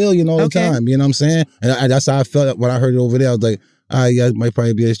 1 million all the time. You know what I'm saying? And that's how I felt when I heard it over there. I was like, you guys might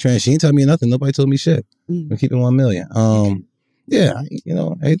probably be as trans. She ain't tell me nothing. Nobody told me shit. We're keeping 1 million. Yeah,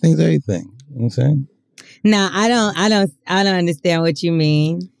 everything's everything. You know what I'm saying? No, I don't understand what you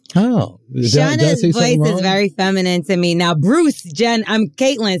mean. How? Shauna's voice is very feminine to me. Now,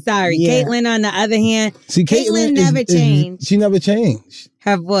 Caitlyn, sorry. Yeah. Caitlyn, on the other hand, see, Caitlyn never changed. She never changed.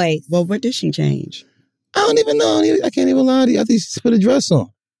 Her voice. Well, what did she change? I don't even know. I can't even lie to you. I think she put a dress on.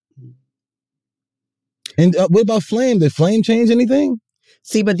 And what about Flame? Did Flame change anything?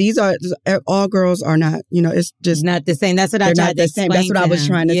 See, but these are all girls are not. It's just not the same. That's what I tried to explain. That's what I was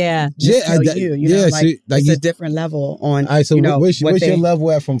trying to. Tell you. It's a different level on. All right, so where's your level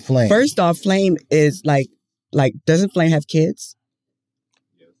at from Flame? First off, Flame is like doesn't Flame have kids?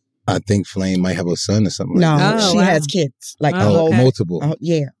 I think Flame might have a son or something. No, like that. She has kids. Like multiple.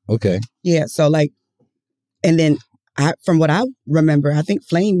 Yeah. Okay. Yeah. So and then from what I remember, I think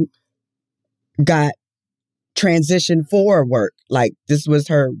Flame got transition for work. Like this was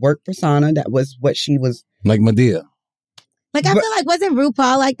her work persona. That was what she was. Like Madea. I feel like wasn't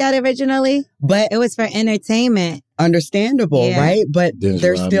RuPaul like that originally? But it was for entertainment. Understandable, right? But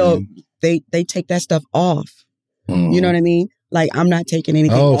they're still they take that stuff off. Mm. You know what I mean? Like I'm not taking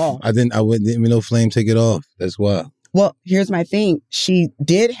anything off. I didn't even know Flame take it off. That's why. Well, here's my thing. She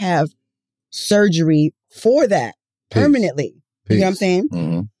did have surgery for that permanently. You know what I'm saying?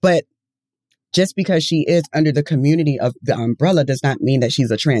 Mm-hmm. But just because she is under the community of the umbrella does not mean that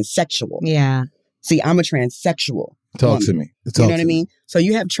she's a transsexual. Yeah. See, I'm a transsexual. Talk to me. You know what I mean? So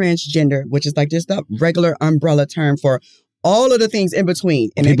you have transgender, which is like just a regular umbrella term for all of the things in between.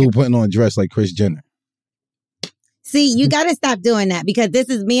 And people putting on a dress like Kris Jenner. See, you got to stop doing that because this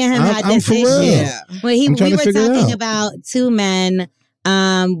is me and him had this issue. Yeah. When we were talking about two men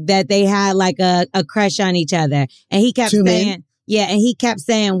that they had like a crush on each other. And he kept saying... Yeah, and he kept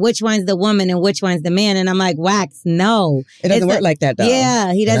saying which one's the woman and which one's the man, and I'm like, Wax, no, it doesn't work like that though.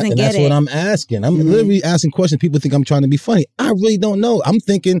 Yeah, he doesn't and get that's it. what I'm asking. I'm literally asking questions. People think I'm trying to be funny. I really don't know. I'm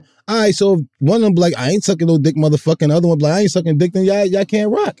thinking, all right, so if one of them be like, I ain't sucking no dick, motherfucker, and the other one be like, I ain't sucking dick, then y'all can't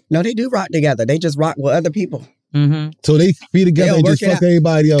rock. No, they do rock together. They just rock with other people. So they be together and just fuck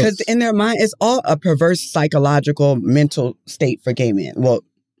everybody else. Because in their mind, it's all a perverse psychological mental state for gay men. Well,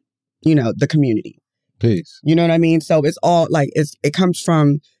 you know, the community. Peace. You know what I mean? So it's all like, it comes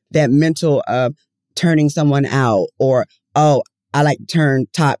from that mental of turning someone out, or, oh, I like to turn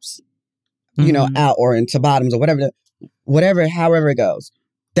tops, you know, out or into bottoms or whatever, however it goes.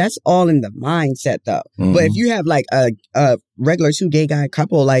 That's all in the mindset though. But if you have like a regular two gay guy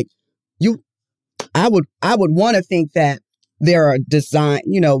couple, like I would want to think that there are design,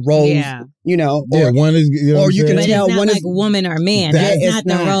 you know, roles, you know, or one is, you know, or you can but tell it's not one like is woman or man. That's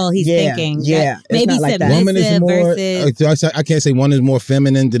not the role he's thinking. Yeah, maybe like submissive woman is more, versus. I can't say one is more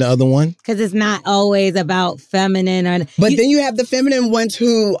feminine than the other one. Because it's not always about feminine. But then you have the feminine ones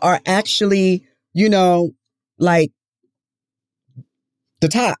who are actually, you know, like the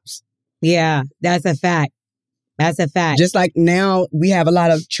tops. Yeah, that's a fact. That's a fact. Just like now we have a lot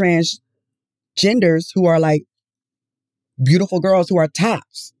of transgenders who are like beautiful girls who are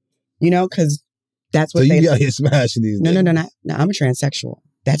tops, you know, because that's what so they... you out here smashing these. No, I'm a transsexual.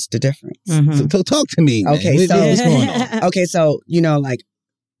 That's the difference. So talk to me. Okay, man. What's going on? Okay, so, you know, like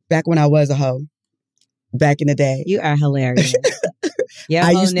back when I was a hoe, back in the day. You are hilarious.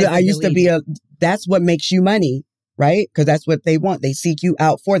 I used to be that's what makes you money, right? Because that's what they want. They seek you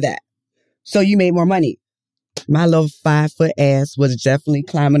out for that. So you made more money. My little 5-foot ass was definitely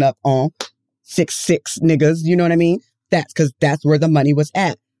climbing up on 6'6" niggas. You know what I mean? That's because that's where the money was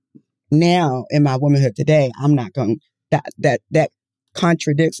at. Now, in my womanhood today, I'm not going that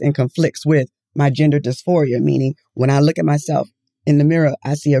contradicts and conflicts with my gender dysphoria, meaning when I look at myself in the mirror,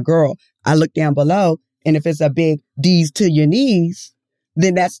 I see a girl, I look down below, and if it's a big D's to your knees,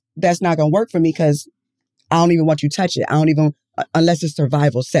 then that's not going to work for me because I don't even want you to touch it. I don't even, unless it's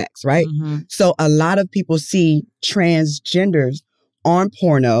survival sex, right? So a lot of people see transgenders on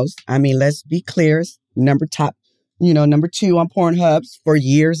pornos. I mean, let's be clear, number 2 on Pornhubs for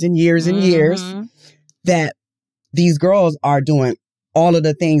years and years and years, that these girls are doing all of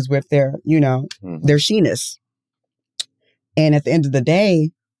the things with their, you know, their she-ness. And at the end of the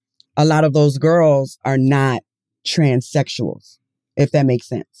day, a lot of those girls are not transsexuals, if that makes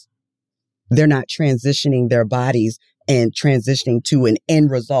sense. They're not transitioning their bodies and transitioning to an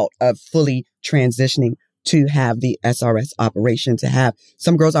end result of fully transitioning to have the SRS operation, to have...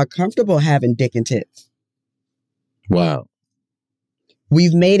 Some girls are comfortable having dick and tits. Wow.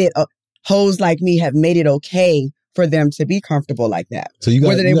 We've made it, hoes like me have made it okay for them to be comfortable like that. So you got,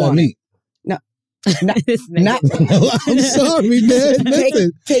 whether they want me. No. Not, I'm sorry,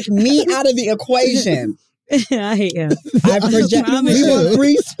 man. Take me out of the equation. I hate him. I project. We want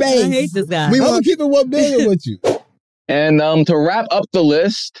free space. I hate this guy. We want to keep it 1 billion with you. And to wrap up the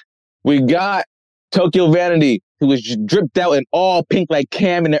list, we got Tokyo Vanity, who was dripped out in all pink like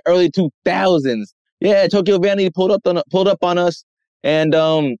Cam in the early 2000s. Yeah, Tokyo Vanity pulled up on us, and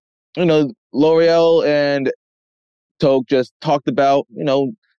you know, L'Oreal and Toke just talked about, you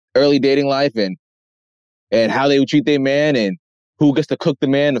know, early dating life and how they would treat their man and who gets to cook the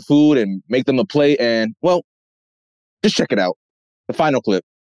man the food and make them a plate. And well, just check it out. The final clip.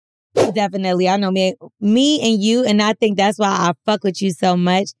 Definitely. I know me and you, and I think that's why I fuck with you so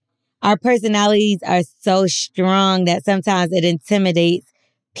much. Our personalities are so strong that sometimes it intimidates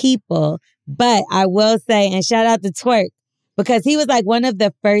people. But I will say, and shout out to Twerk, because he was like one of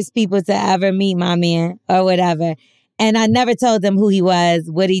the first people to ever meet my man or whatever. And I never told him who he was,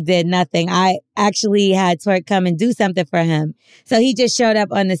 what he did, nothing. I actually had Twerk come and do something for him. So he just showed up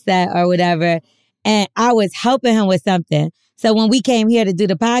on the set or whatever. And I was helping him with something. So when we came here to do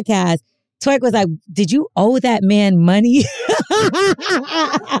the podcast, Twerk was like, did you owe that man money?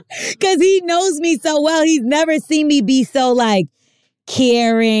 Because he knows me so well. He's never seen me be so like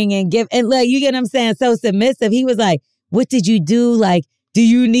caring and like, you get what I'm saying? So submissive. He was like, what did you do? Like, do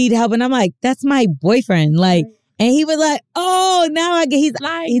you need help? And I'm like, that's my boyfriend. Like, and he was like, oh, now I get, he's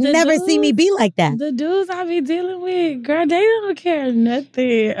never seen me be like that. The dudes I be dealing with, girl, they don't care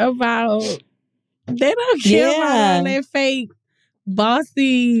nothing about, they don't care about all that fake,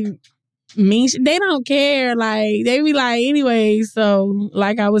 bossy, mean shit. They don't care. Like, they be like, anyway, so,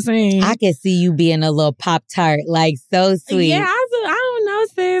 like I was saying. I can see you being a little Pop-Tart, like, so sweet. Yeah, I don't know,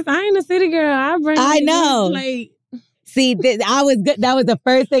 sis. I ain't a city girl. I know. Plate. See, I was good. That was the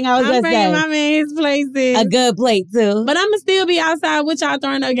first thing I was going to say. I'm bringing my man his places. A good plate, too. But I'm going to still be outside with y'all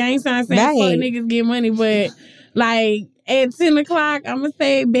throwing up gang signs saying fuck niggas get money. But, like, at 10 o'clock, I'm going to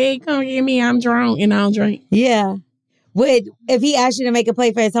say, babe, come get me. I'm drunk and I don't drink. Yeah. If he asked you to make a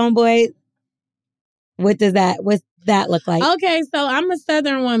plate for his homeboy, what's that look like? Okay, so I'm a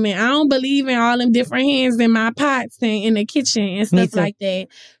Southern woman. I don't believe in all them different hands in my pots and in the kitchen and stuff like that.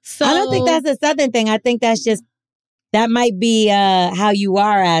 So I don't think that's a Southern thing. I think that might be how you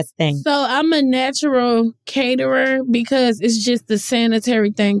are as thing. So I'm a natural caterer because it's just the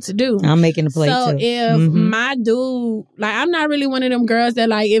sanitary thing to do. I'm making a plate too. So if my dude, like, I'm not really one of them girls that,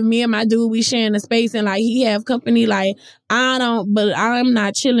 like, if me and my dude, we sharing a space and, like, he have company, like, I'm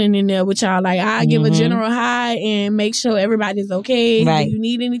not chilling in there with y'all. Like, I give a general hi and make sure everybody's okay. Right. Do you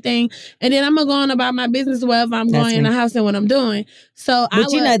need anything? And then I'm going to go on about my business wherever I'm going in the house and what I'm doing. So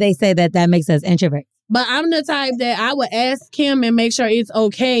they say that makes us introverts. But I'm the type that I would ask him and make sure it's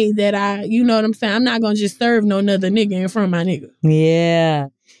okay that you know what I'm saying? I'm not going to just serve no other nigga in front of my nigga. Yeah.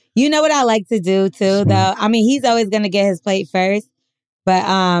 You know what I like to do too, though? I mean, he's always going to get his plate first. But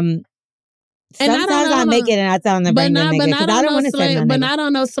sometimes I make it and I tell him to bring the nigga. Because I don't want to serve no nigga. But not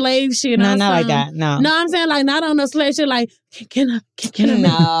on no slave shit. No, not like that. No. No, I'm saying, like, not on no slave shit. Like, can I make you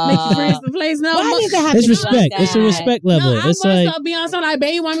bring some plates? No. Why does it have It's to be respect. like It's a respect level. No, It's I'm like be on something like,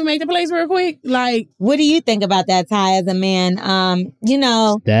 babe, you want me to make the plates real quick? Like, what do you think about that, Ty, as a man? You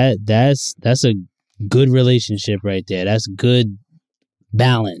know, that's a good relationship right there. That's good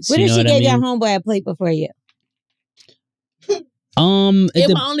balance. What you if know she what gave I mean? your homeboy a plate before you? It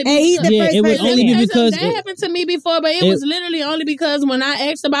would only be it would only be because that happened to me before, but it was literally only because when I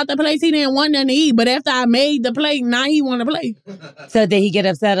asked about the place, he didn't want nothing to eat. But after I made the plate, now he want to play. So did he get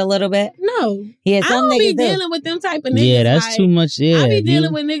upset a little bit? No. Yeah, I don't be dealing with them type of niggas. Yeah, that's like, too much. Yeah, I be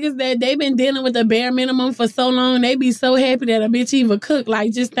dealing with niggas that they been dealing with the bare minimum for so long. They be so happy that a bitch even cook.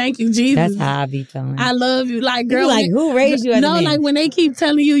 Like, just thank you, Jesus. That's how I be feeling. I love you. Like, girl. Like, who raised you as a man? Like, when they keep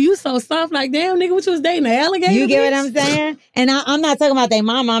telling you so soft, like, damn, nigga, what you was dating, an alligator? You get bitch? what I'm saying? And I'm not talking about their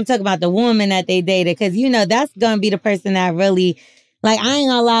mama. I'm talking about the woman that they dated. Because, you know, that's going to be the person that really, like, I ain't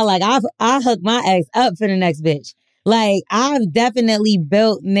gonna lie, like, I hook my ex up for the next bitch. Like, I've definitely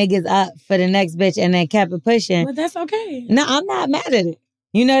built niggas up for the next bitch and then kept it pushing. But that's okay. No, I'm not mad at it.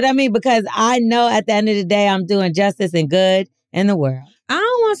 You know what I mean? Because I know at the end of the day, I'm doing justice and good in the world. I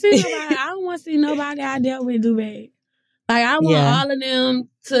don't want to see nobody I dealt with do bad. Like, I want all of them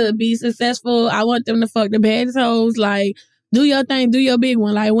to be successful. I want them to fuck the baddest hoes. Like, do your thing, do your big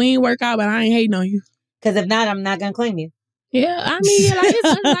one. Like, we ain't work out, but I ain't hating on you. Because if not, I'm not going to claim you. Yeah, I mean,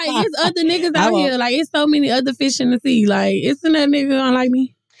 it's other niggas out here. Like, it's so many other fish in the sea. Like, it's another nigga don't like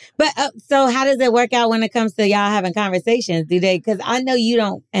me. But so how does it work out when it comes to y'all having conversations? Do they? Because I know you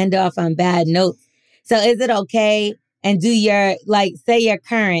don't end off on bad notes. So is it okay? And do your, like, say your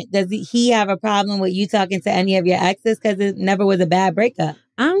current, does he have a problem with you talking to any of your exes? Because it never was a bad breakup.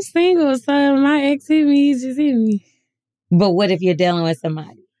 I'm single, so my ex hit me, he just hit me. But what if you're dealing with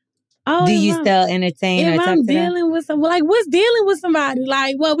somebody? Oh, do you still entertain or talk to them? If I'm dealing with somebody, like, what's dealing with somebody?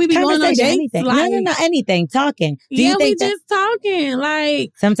 Like, what, we be going on dates? Anything. Like, no, anything. Talking. Do you think we just talking.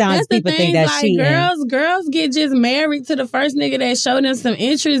 Like, sometimes people think that's like, cheating. Girls get just married to the first nigga that showed them some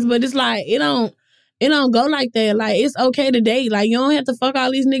interest, but it's like, it don't go like that. Like, it's okay to date. Like, you don't have to fuck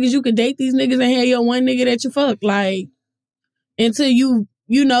all these niggas. You could date these niggas and have your one nigga that you fuck. Like, until you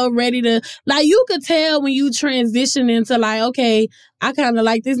know, ready to, like, you could tell when you transition into, like, okay, I kind of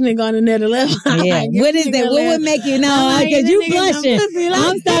like this nigga on another level. Yeah. What is that? What would make you know? Because you blushing.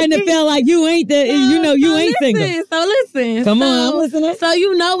 I'm starting to feel like you ain't you ain't single. So listen. Come on, I'm listening. So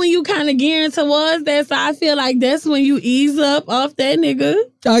you know when you kind of gearing towards that. So I feel like that's when you ease up off that nigga.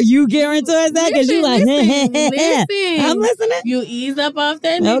 Are you gearing towards that? Because you like, listen. I'm listening. You ease up off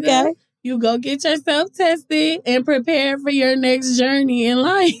that nigga. Okay. You go get yourself tested and prepare for your next journey in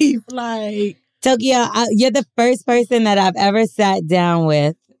life. Like, Tokyo, you're the first person that I've ever sat down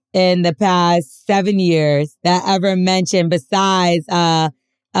with in the past 7 years that ever mentioned, besides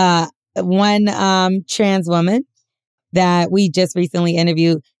one trans woman that we just recently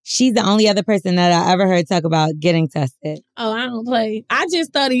interviewed. She's the only other person that I ever heard talk about getting tested. Oh, I don't play. I just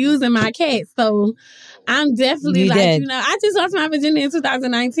started using my cat, so I'm definitely I just lost my virginity in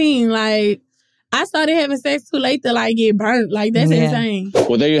 2019. Like, I started having sex too late to, like, get burnt. Like, that's insane.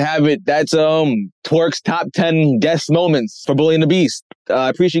 Well, there you have it. That's Twerk's top 10 guest moments for Bully and the Beast. I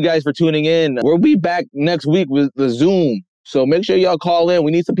appreciate you guys for tuning in. We'll be back next week with the Zoom, so make sure y'all call in.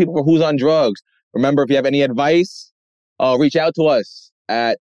 We need some people for Who's on Drugs. Remember, if you have any advice, reach out to us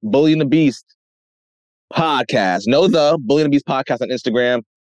at Bully and the Beast podcast. Bully and the Beast podcast on Instagram.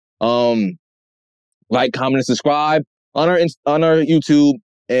 Like, comment, and subscribe on our YouTube,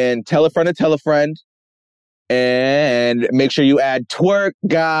 and tell a friend to tell a friend. And make sure you add Twerk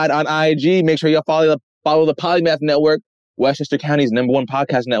God on IG. Make sure you follow the Polymath Network Westchester County's #1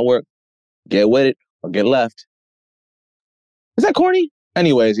 podcast network. Get with it or get left. Is that corny?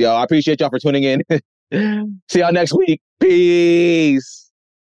 Anyways, y'all, I appreciate y'all for tuning in. See y'all next week. Peace.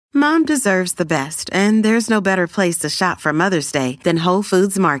 Mom deserves the best, and there's no better place to shop for Mother's Day than Whole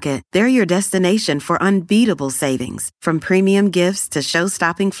Foods Market. They're your destination for unbeatable savings, from premium gifts to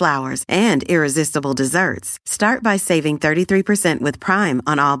show-stopping flowers and irresistible desserts. Start by saving 33% with Prime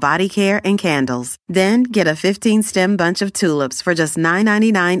on all body care and candles. Then get a 15-stem bunch of tulips for just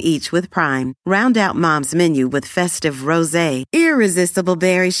 $9.99 each with Prime. Round out Mom's menu with festive rosé, irresistible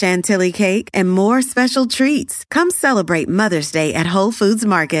berry chantilly cake, and more special treats. Come celebrate Mother's Day at Whole Foods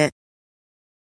Market.